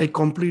then I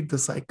complete the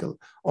cycle.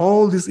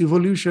 All this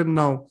evolution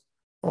now,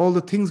 all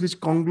the things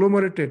which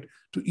conglomerated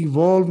to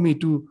evolve me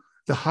to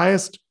the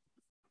highest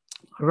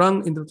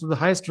rung, to the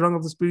highest rung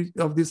of the spirit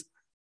of this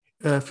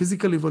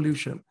physical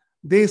evolution,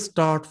 they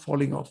start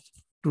falling off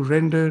to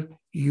render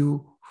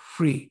you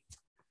free.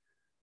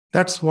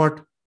 That's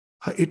what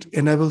it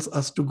enables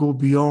us to go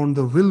beyond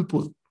the will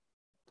pull.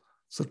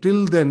 So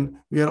till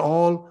then, we are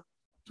all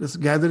just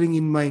gathering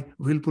in my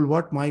will pull,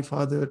 what my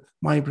father,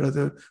 my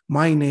brother,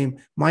 my name,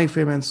 my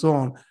fame, and so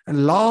on.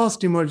 And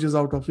last emerges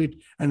out of it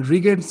and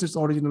regains its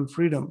original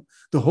freedom.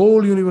 The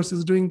whole universe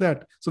is doing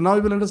that. So now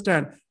you will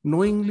understand,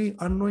 knowingly,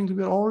 unknowingly,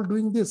 we are all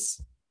doing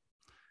this.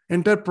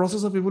 Entire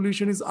process of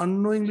evolution is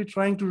unknowingly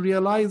trying to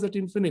realize that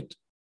infinite.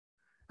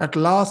 At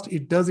last,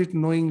 it does it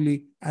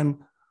knowingly and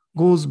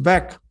goes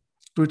back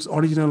to its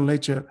original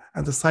nature,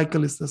 and the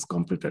cycle is thus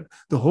completed.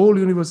 The whole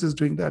universe is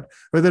doing that.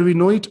 Whether we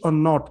know it or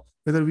not,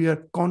 whether we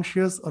are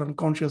conscious or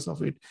unconscious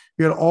of it,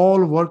 we are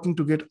all working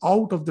to get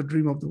out of the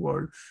dream of the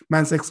world.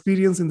 Man's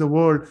experience in the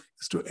world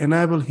is to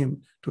enable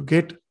him to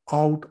get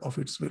out of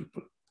its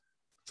whirlpool.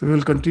 So we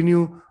will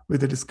continue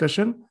with the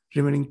discussion,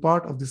 remaining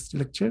part of this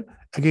lecture,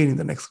 again in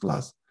the next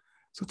class.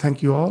 So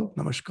thank you all.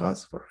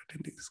 Namaskars for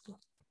attending this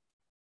class.